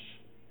flesh,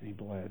 and He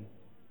bled.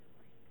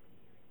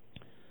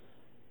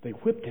 They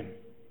whipped Him.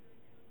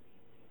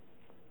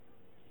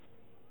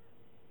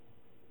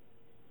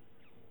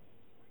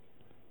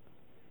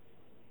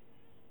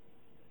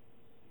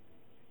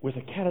 With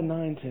a cat of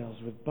nine tails,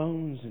 with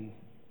bones and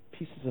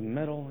pieces of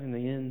metal in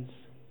the ends.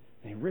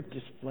 And they ripped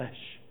His flesh.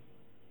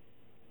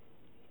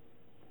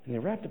 And they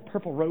wrapped a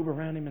purple robe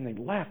around Him, and they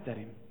laughed at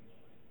Him.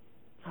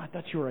 "Oh, I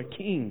thought you were a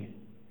king."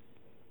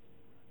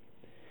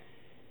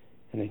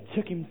 And they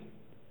took Him,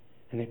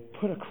 and they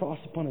put a cross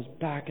upon His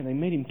back, and they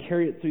made Him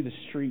carry it through the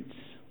streets.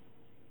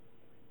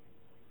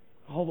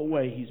 All the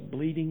way, He's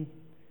bleeding.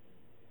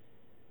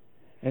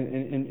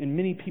 And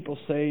many people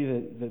say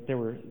that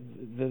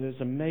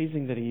it's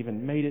amazing that He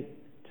even made it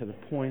to the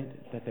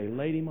point that they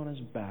laid Him on His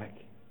back,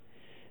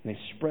 and they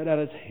spread out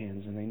His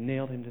hands, and they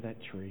nailed Him to that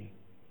tree.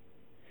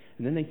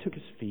 And then they took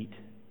His feet,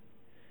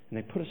 and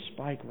they put a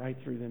spike right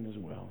through them as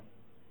well.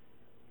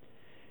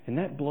 And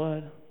that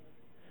blood,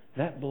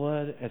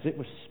 as it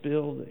was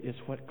spilled, is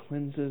what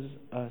cleanses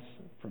us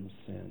from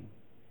sin.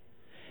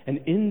 And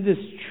in this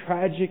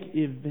tragic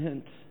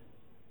event,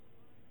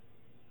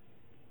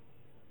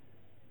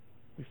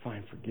 we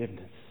find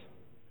forgiveness.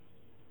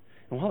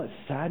 And while it's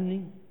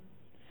saddening,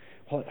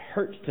 while it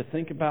hurts to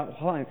think about,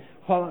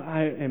 while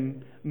I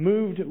am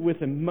moved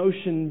with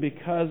emotion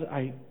because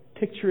I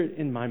picture it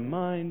in my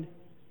mind,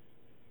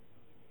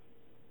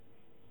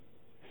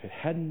 if it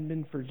hadn't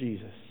been for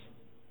Jesus,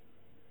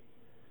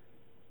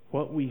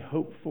 what we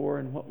hope for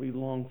and what we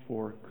long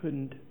for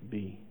couldn't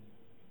be.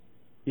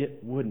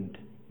 It wouldn't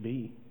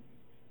be.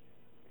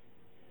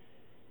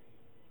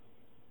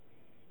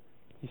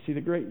 You see,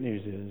 the great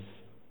news is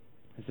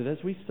that as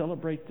we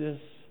celebrate this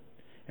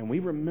and we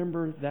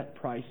remember that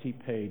price He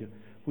paid,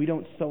 we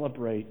don't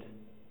celebrate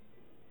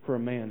for a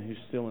man who's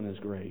still in his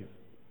grave.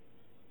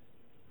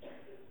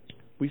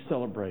 We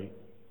celebrate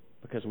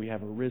because we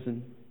have a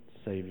risen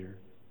Savior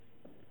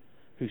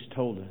who's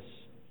told us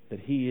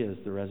that He is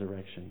the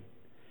resurrection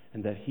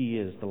and that He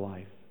is the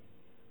life.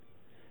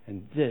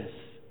 And this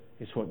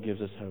is what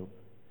gives us hope.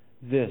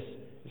 This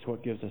is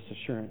what gives us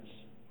assurance.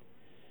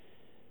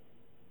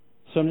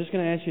 So I'm just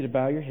going to ask you to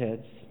bow your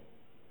heads.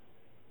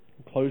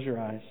 Close your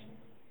eyes.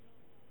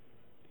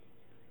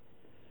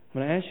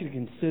 I'm going to ask you to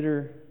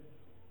consider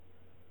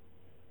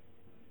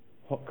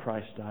what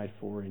Christ died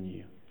for in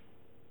you.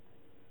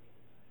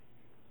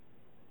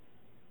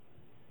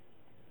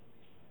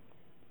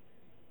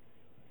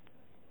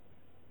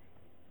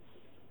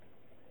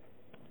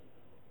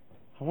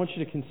 I want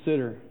you to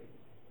consider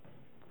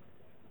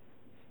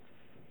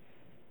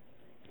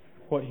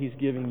what He's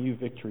giving you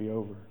victory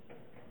over.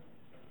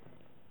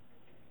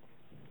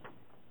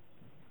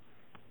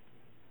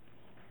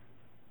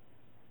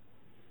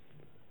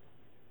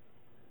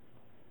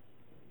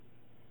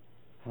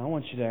 And I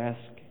want you to ask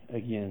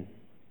again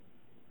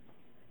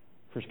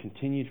for His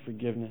continued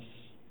forgiveness,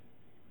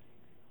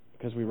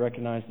 because we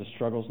recognize the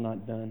struggle's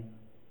not done.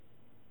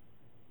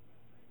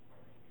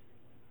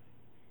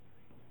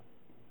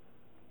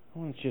 I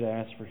want you to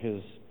ask for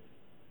His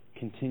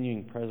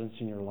continuing presence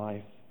in your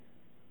life,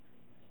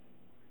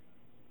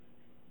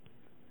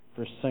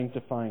 for His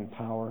sanctifying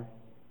power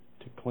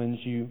to cleanse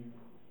you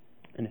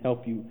and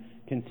help you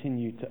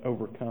continue to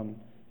overcome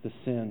the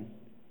sin,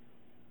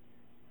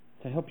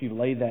 to help you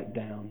lay that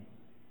down.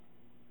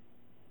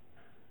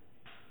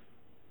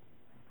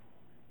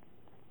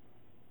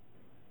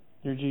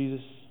 Dear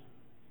Jesus,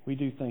 we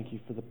do thank You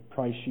for the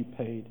price You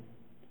paid.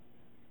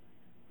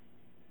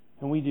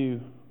 And we do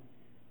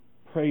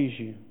praise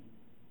You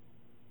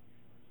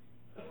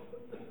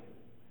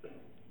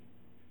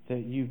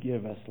that You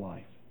give us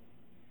life.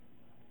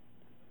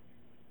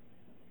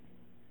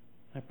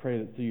 I pray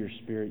that through your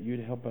Spirit,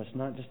 you'd help us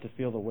not just to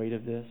feel the weight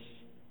of this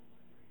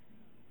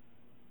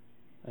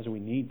as we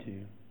need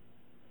to,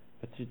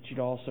 but that you'd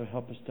also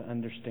help us to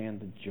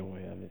understand the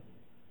joy of it,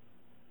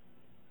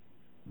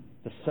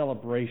 the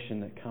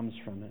celebration that comes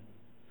from it,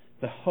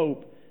 the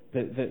hope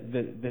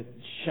that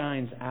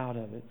shines out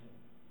of it.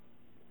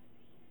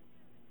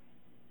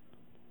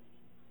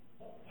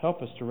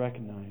 Help us to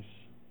recognize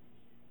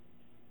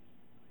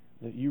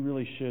that you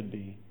really should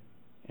be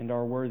and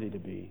are worthy to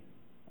be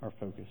our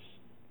focus.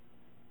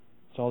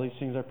 So all these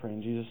things I pray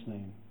in Jesus'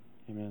 name.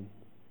 Amen.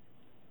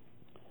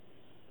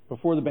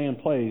 Before the band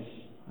plays,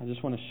 I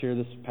just want to share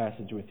this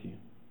passage with you.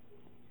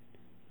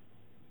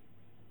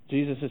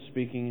 Jesus is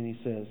speaking and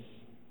He says,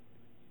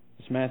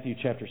 it's Matthew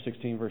chapter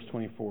 16, verse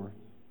 24.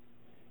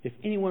 If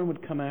anyone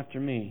would come after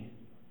me,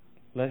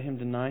 let him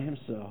deny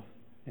himself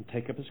and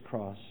take up his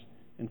cross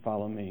and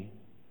follow me.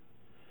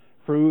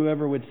 For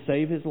whoever would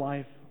save his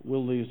life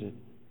will lose it,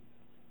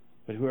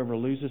 but whoever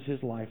loses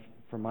his life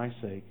for my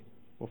sake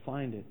will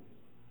find it.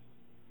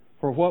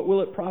 For what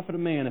will it profit a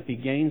man if he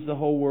gains the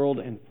whole world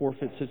and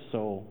forfeits his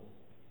soul?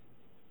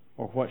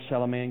 Or what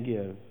shall a man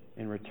give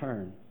in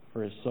return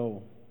for his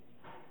soul?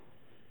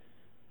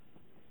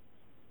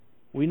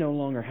 We no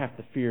longer have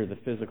to fear the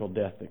physical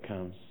death that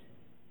comes.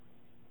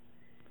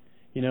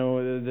 You know,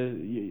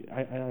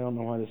 I don't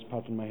know why this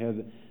popped in my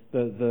head.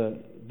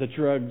 The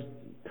drug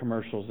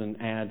commercials and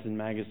ads and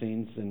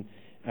magazines and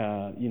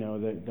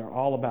they're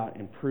all about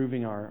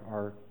improving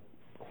our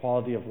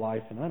quality of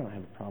life, and I don't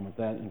have a problem with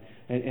that,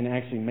 and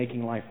actually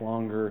making life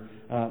longer.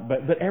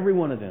 But every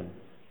one of them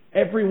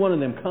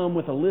come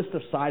with a list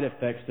of side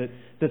effects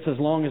that's as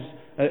long as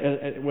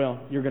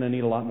you're going to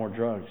need a lot more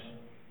drugs,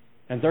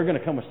 and they're going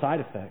to come with side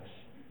effects,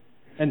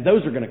 and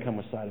those are going to come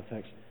with side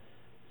effects.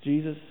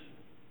 Jesus,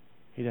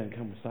 He doesn't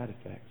come with side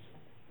effects.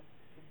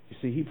 You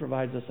see, He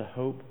provides us a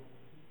hope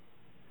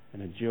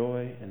and a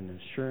joy and an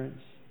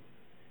assurance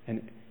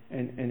and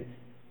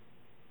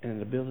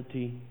an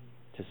ability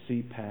to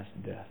see past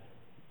death.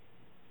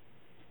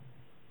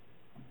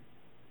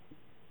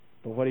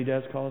 But what He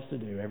does call us to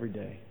do every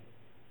day.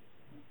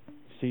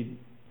 See,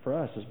 for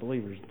us as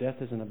believers, death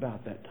isn't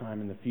about that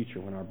time in the future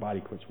when our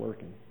body quits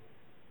working.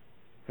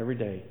 Every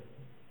day,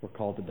 we're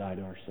called to die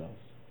to ourselves,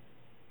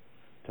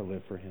 to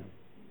live for Him.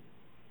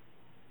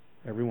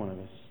 Every one of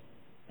us,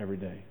 every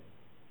day.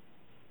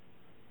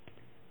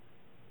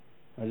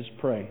 I just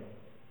pray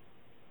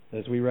that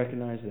as we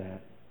recognize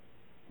that,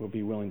 we'll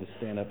be willing to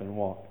stand up and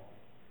walk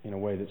in a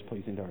way that's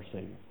pleasing to our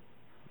Savior.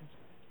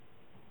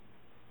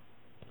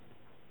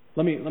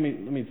 Let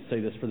me say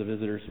this for the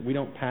visitors. We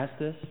don't pass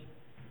this.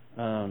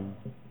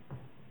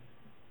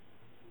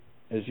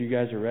 As you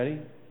guys are ready,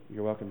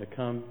 you're welcome to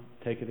come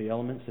take the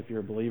elements. If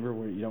you're a believer,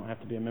 you don't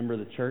have to be a member of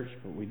the church,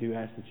 but we do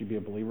ask that you be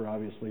a believer.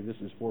 Obviously, this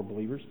is for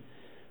believers.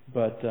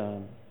 But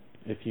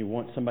if you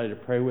want somebody to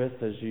pray with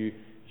as you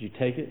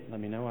take it, let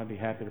me know. I'd be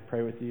happy to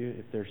pray with you.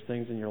 If there's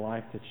things in your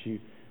life that you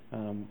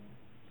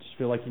just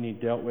feel like you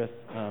need dealt with,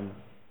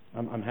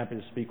 I'm happy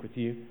to speak with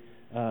you.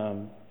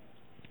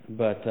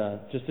 But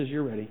just as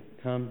you're ready,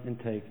 come and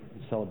take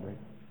and celebrate.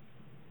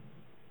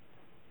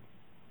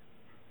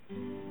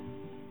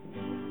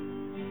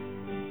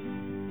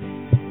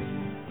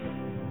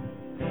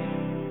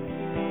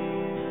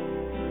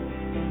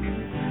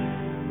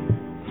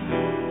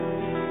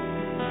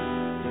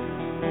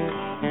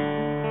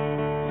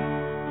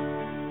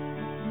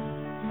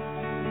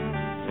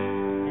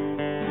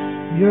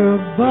 Your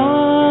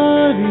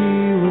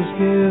body was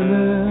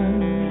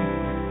given,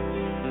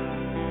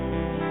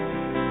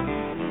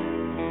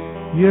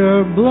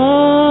 your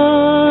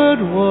blood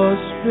was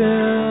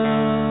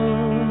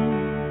spilled,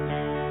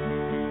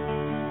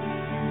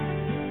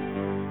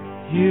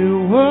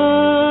 you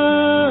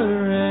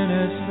were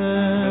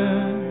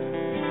innocent,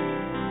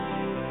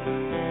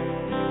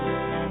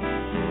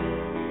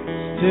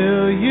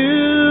 still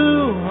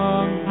you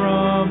hung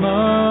from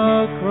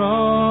a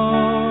cross.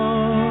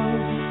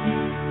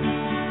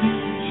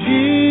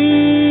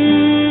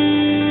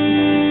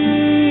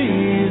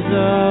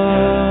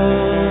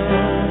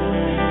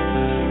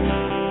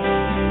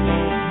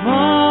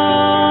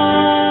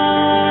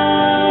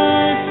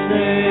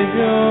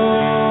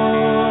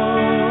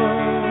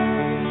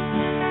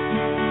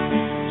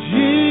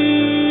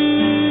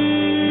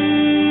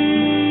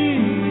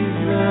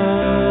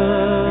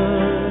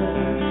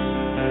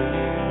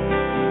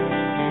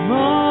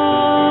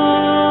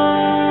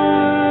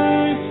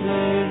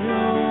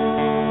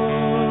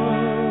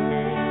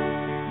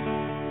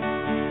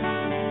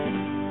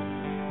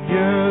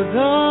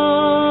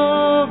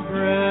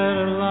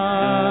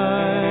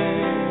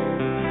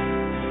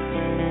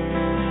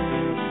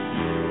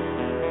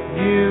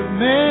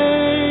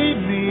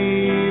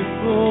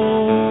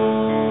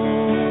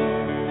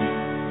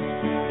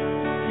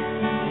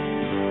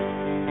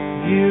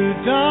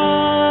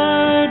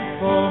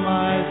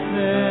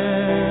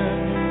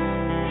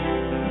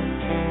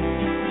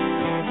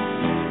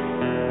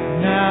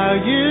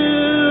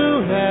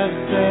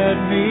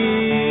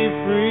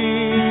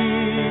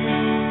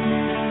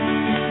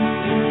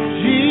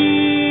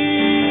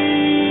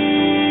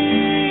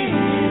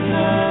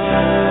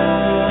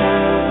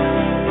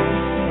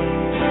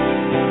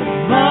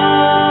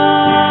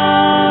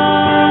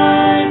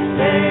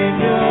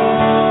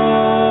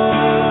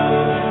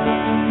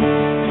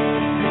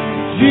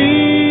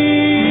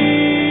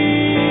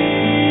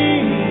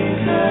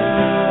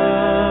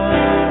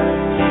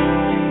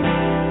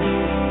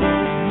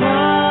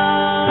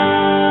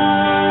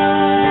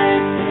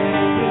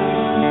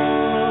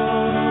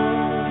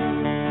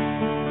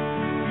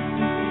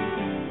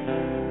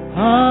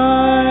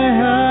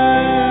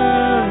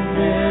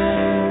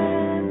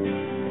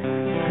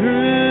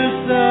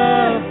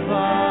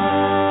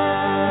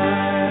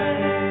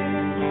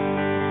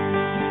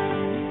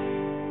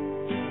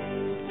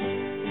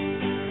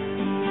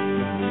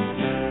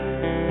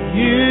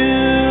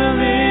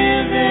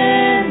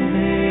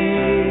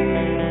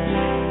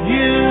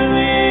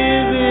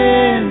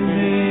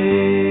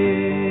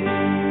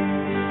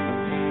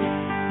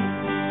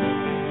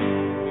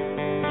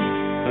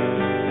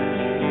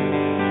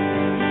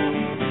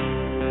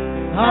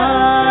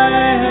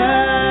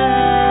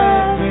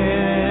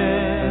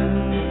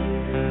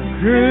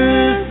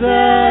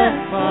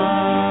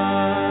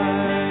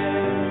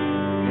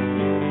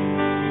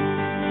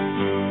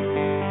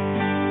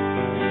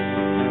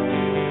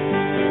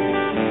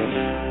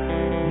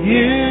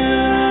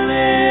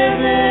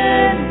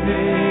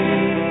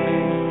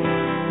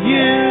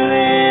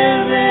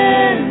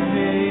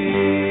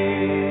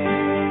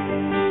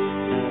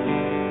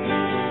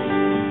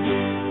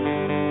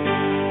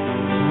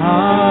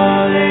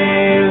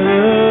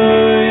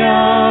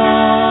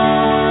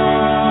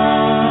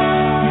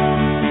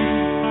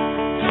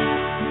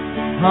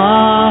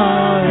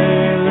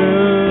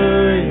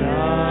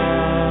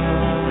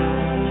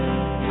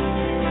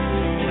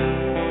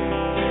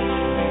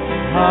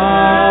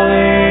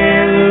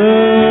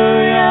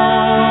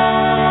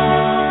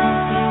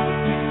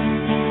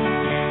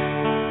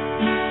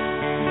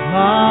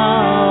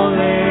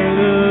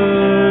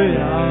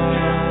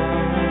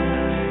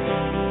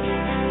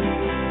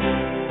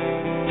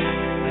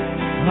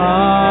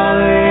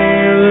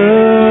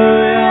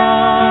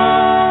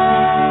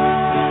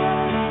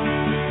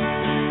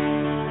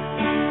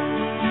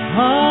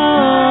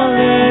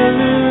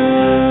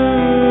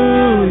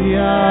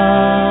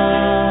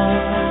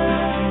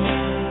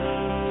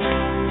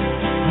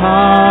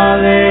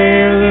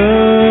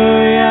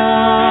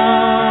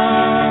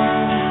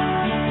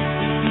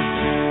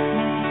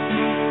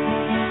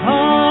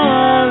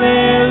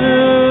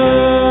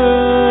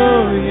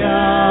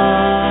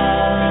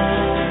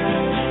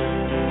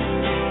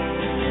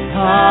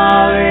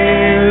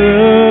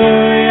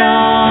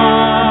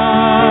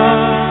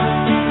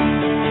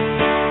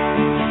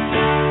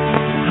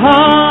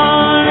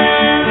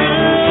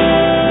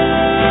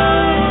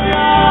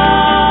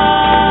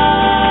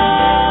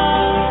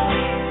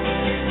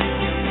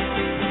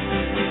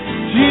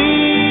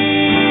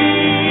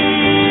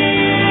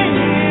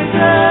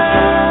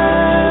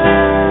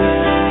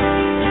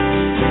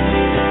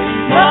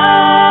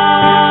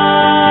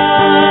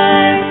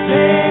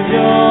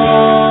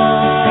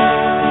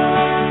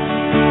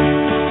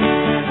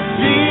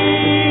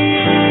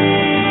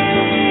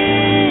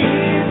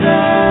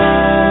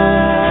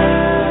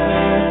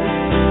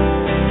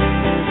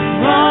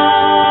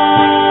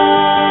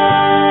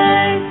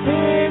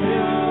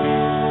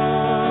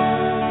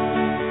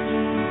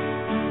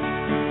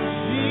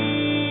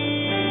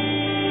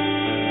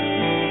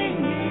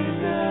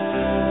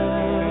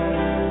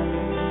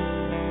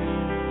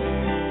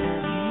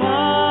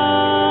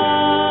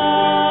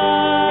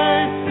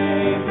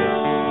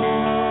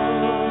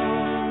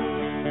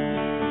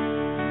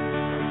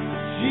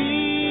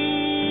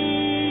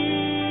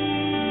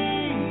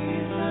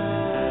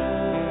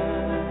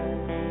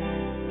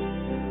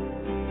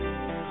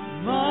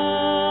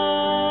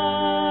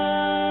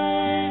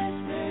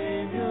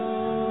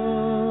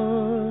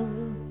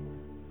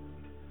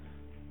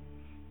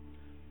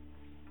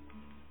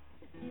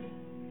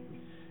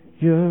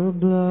 Your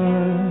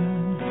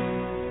blood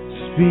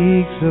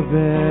speaks a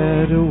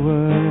better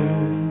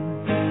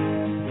word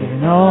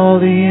than all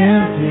the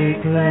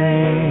empty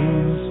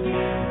claims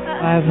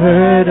I've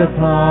heard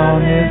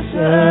upon this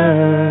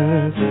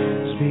earth.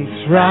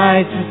 Speaks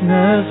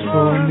righteousness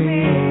for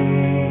me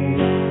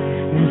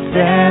and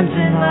stands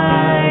in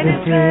my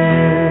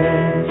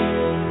defense.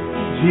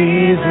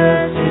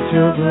 Jesus, it's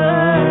your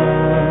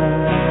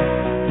blood.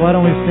 Why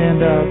don't we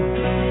stand up?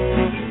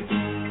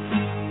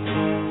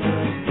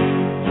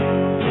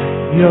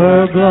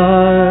 Your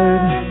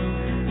blood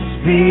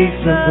speaks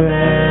a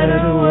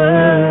better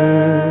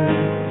word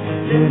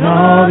than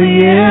all the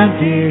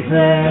empty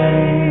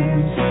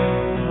claims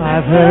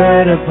I've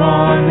heard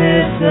upon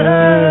this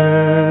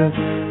earth.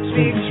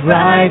 Speaks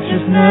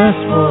righteousness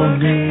for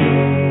me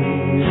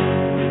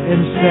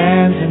and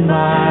stands in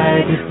my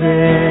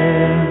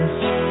defense.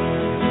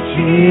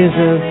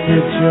 Jesus,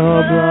 it's your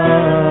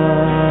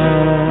blood.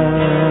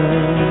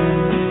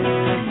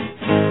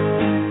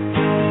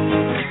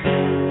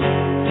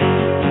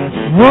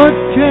 What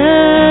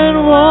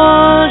can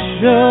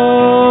wash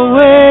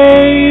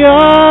away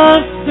your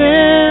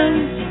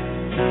sins?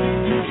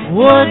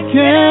 What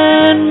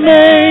can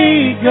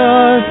make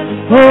us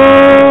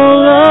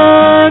whole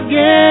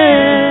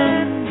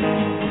again?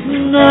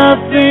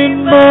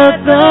 Nothing but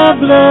the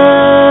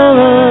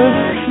blood,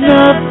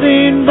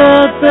 nothing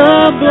but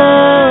the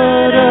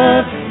blood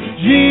of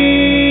Jesus.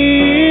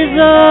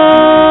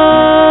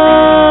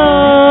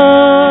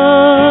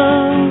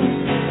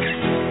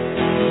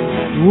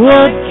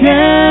 What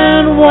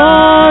can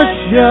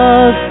wash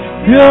us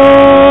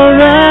pure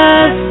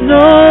as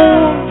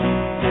snow?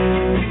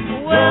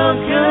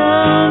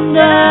 Welcomed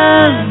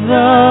as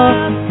the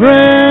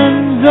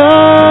friends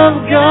of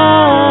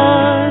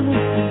God.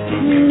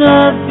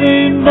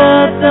 Nothing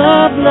but the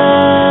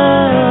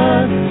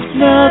blood,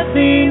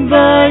 nothing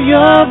but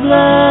your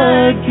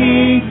blood,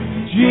 King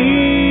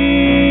Jesus.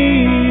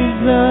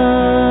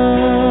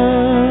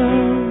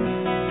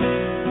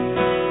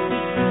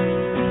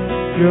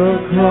 Your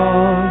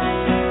cross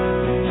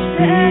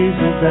speaks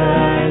of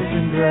that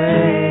and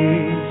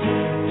grace,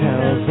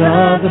 tells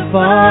of the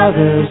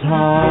Father's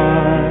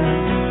heart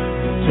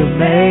to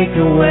make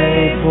a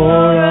way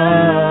for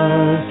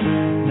us.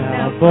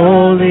 Now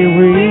boldly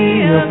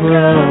we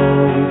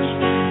approach,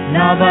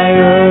 not by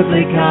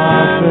earthly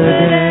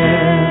confidence,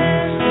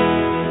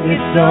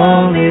 it's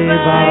only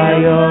by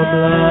your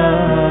blood.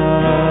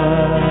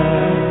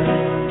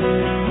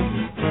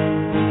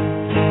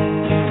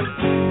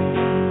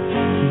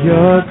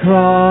 Your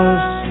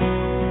cross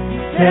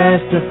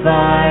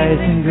testifies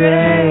in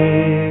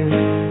grace,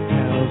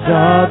 tells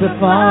of the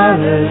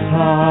Father's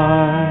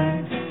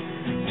heart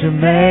to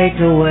make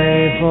a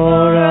way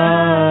for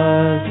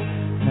us.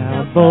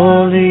 Now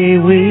boldly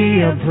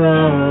we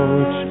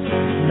approach,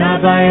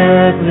 not by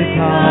earthly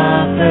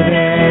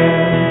confidence,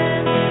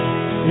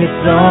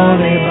 it's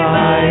only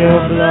by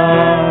your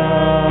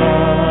blood.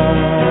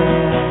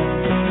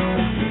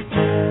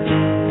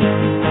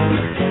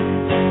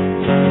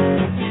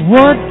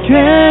 What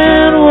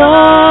can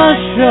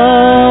wash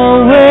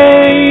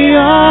away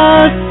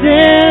our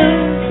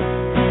sins?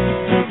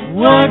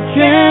 What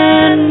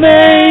can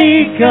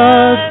make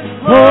us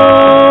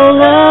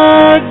whole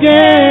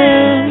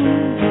again?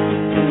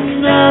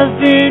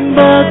 Nothing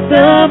but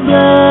the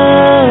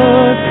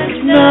blood,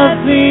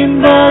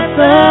 nothing but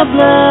the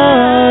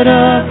blood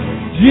of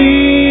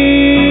Jesus.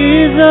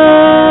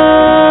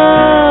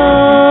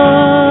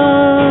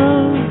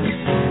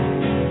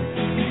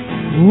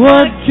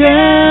 What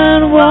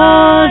can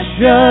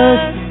wash us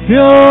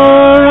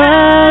pure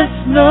as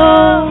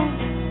snow?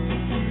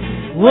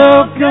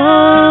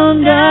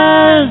 Welcomed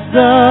as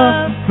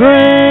the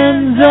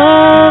friends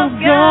of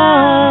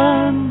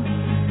God.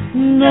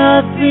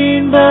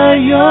 Nothing but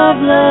your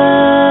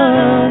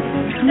blood,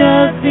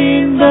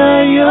 nothing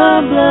but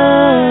your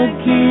blood,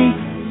 King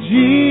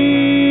Jesus.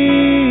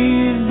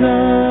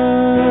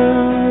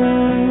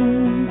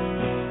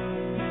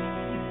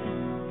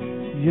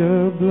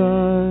 Your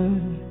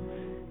blood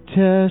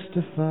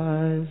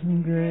testifies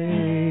in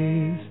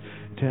grace,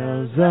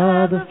 tells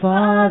of the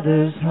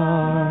Father's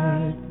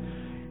heart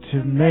to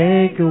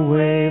make a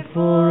way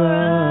for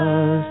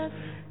us.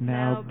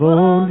 Now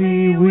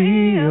boldly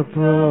we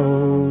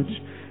approach,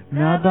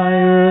 not by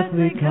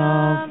earthly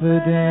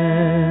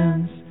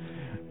confidence,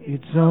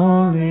 it's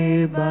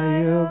only by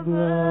your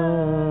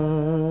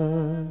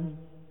blood.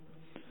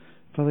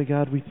 Father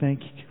God, we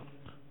thank you,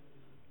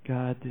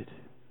 God,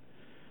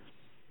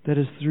 that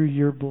is through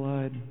your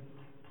blood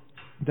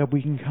that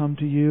we can come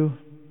to you,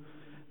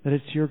 that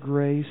it's your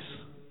grace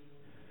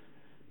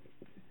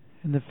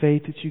and the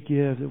faith that you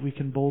give that we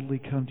can boldly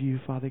come to you,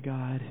 Father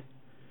God,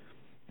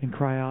 and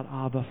cry out,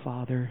 Abba,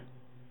 Father.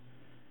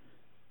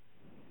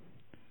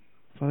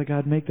 Father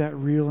God, make that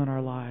real in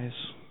our lives.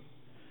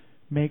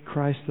 Make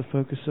Christ the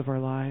focus of our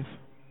life.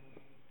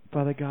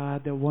 Father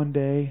God, that one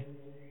day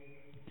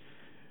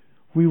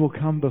we will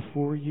come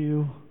before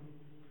you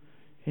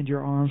and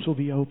your arms will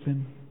be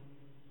open.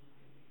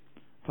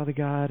 Father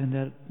God, and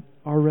that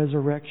our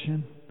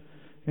resurrection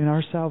and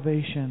our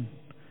salvation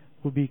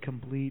will be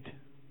complete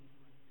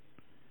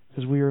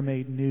as we are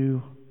made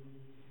new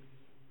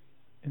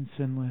and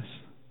sinless.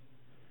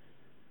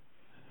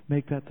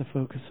 Make that the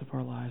focus of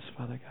our lives,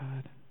 Father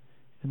God.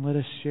 And let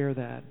us share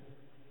that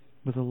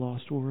with a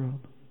lost world.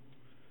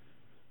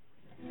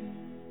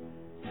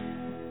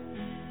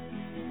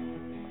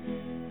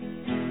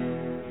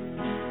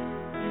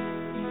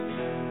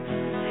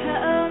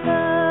 How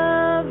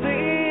lovely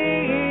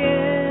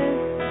is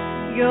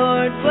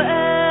your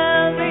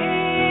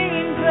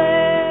dwelling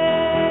place,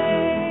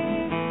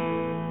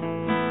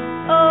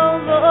 O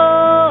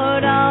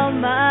Lord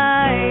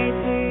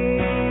Almighty.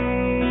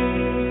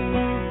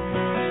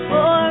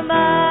 For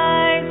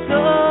my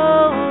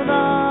soul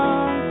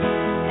longs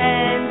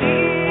and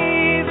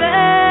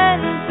even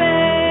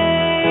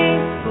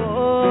faints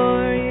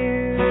for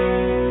you.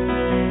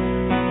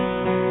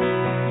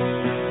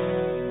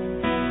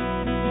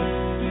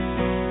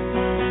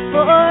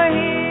 For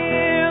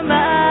here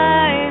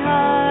my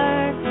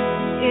heart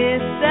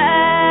is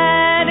satisfied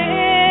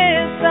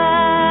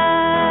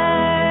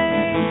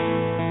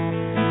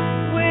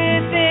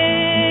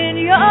within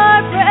your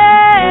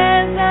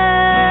presence.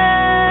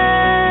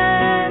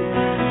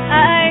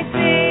 I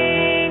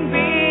sing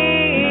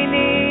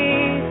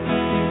beneath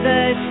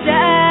the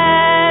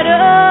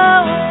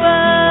shadow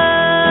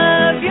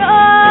of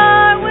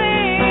your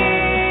wings.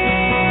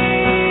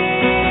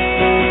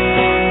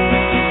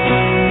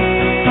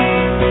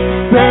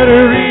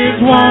 Better is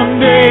one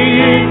day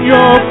in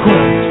your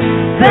court.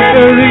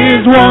 Better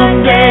is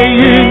one day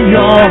in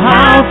your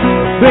house.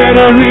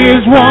 Better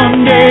is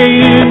one day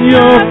in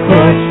your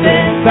court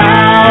than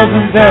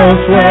thousands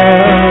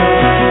elsewhere.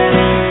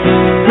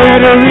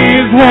 Better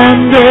is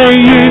one day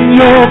in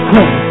your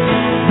court.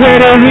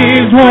 Better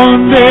is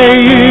one day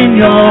in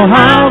your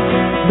house.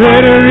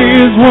 Better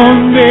is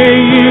one day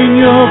in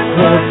your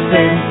court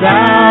than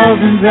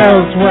thousands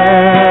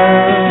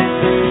elsewhere.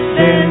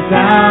 Than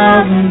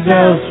thousands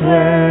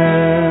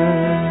elsewhere.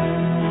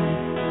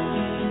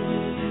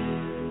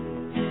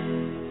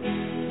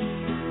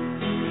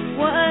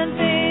 One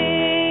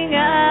thing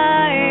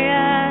I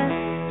ask,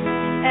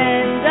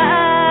 and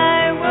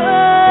I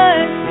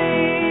would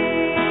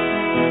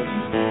seek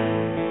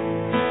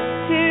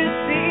to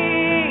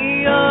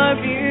see your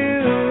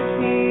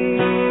beauty,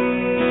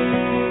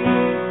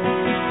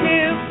 to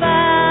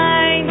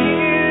find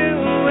you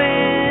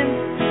in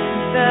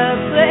the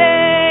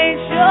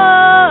place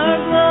your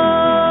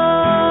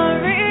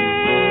glory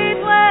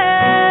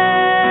dwells.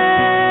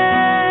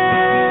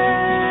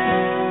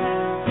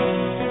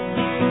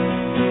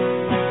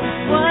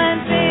 One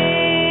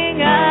thing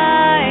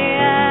I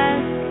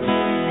ask,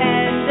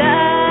 and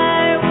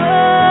I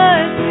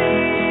would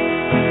seek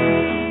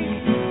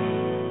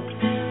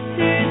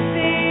to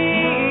see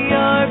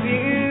your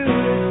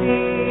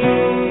beauty,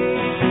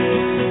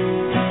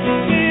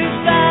 to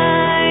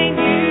find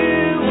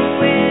you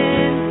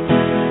in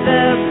the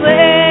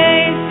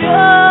place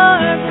your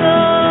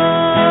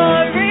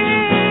glory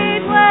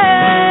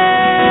dwells.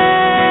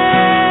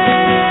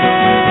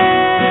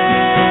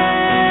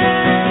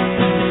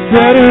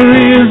 Better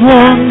is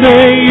one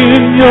day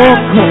in your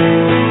court.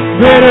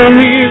 Better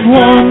is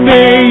one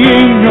day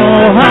in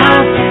your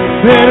house.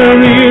 Better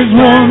is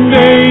one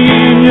day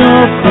in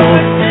your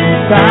court than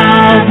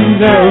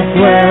thousands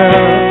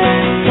elsewhere.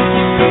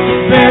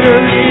 Better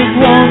is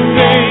one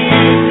day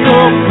in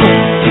your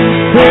court.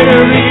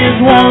 Better is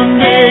one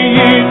day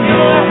in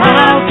your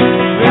house.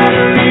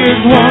 Better is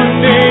one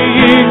day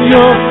in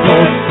your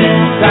court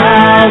than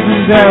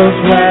thousands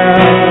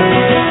elsewhere.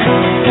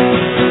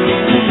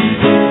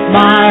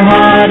 My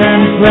heart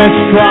and flesh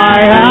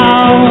cry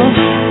out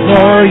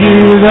for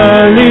you,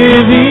 the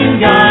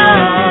living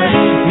God.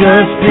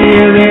 Your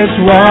Spirit's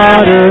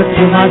water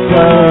to my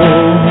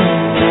soul.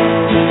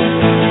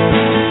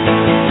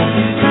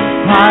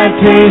 I've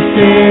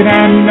tasted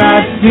and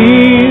I've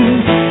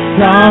seen.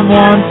 Come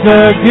once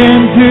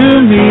again to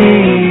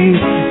me.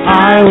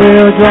 I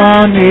will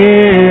draw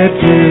near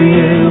to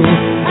you.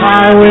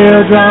 I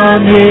will draw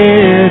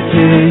near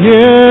to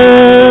you.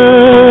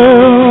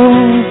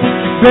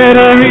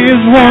 Better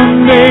is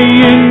one day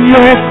in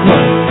your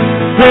court.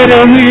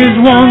 Better is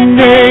one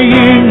day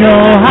in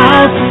your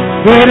house.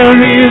 Better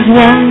is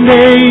one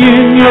day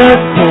in your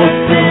court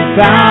than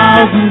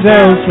thousands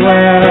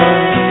elsewhere.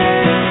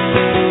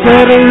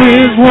 Better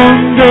is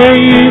one day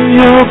in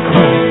your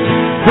court.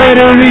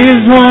 Better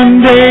is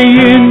one day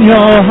in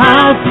your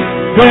house.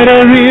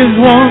 Better is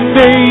one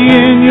day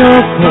in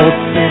your court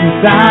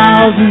than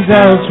thousands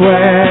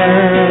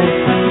elsewhere.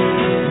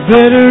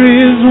 Better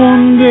is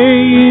one day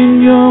in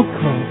your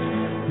court.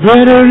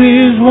 Better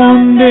is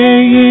one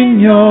day in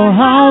your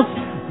house.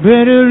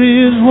 Better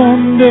is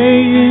one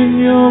day in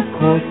your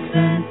court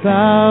than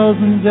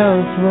thousands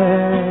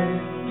elsewhere.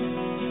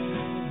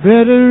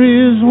 Better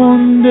is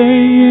one day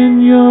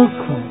in your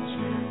court.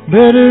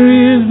 Better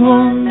is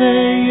one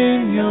day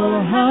in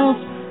your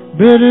house.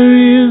 Better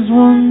is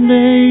one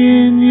day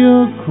in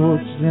your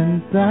courts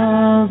than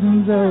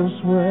thousands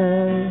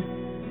elsewhere.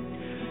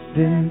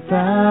 Than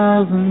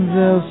thousands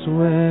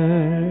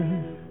elsewhere.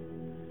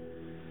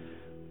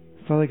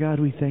 Father God,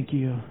 we thank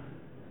you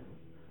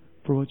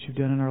for what you've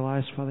done in our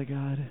lives, Father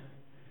God.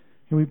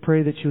 And we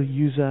pray that you'll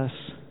use us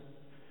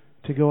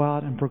to go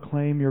out and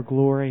proclaim your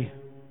glory.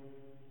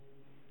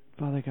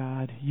 Father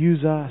God,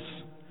 use us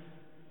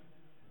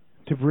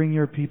to bring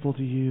your people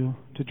to you,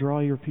 to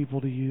draw your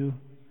people to you.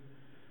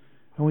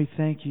 And we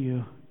thank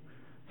you,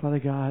 Father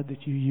God,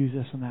 that you use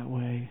us in that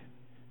way.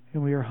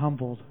 And we are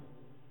humbled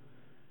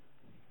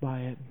by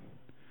it.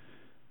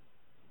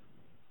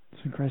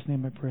 So in Christ's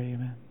name I pray,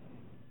 amen.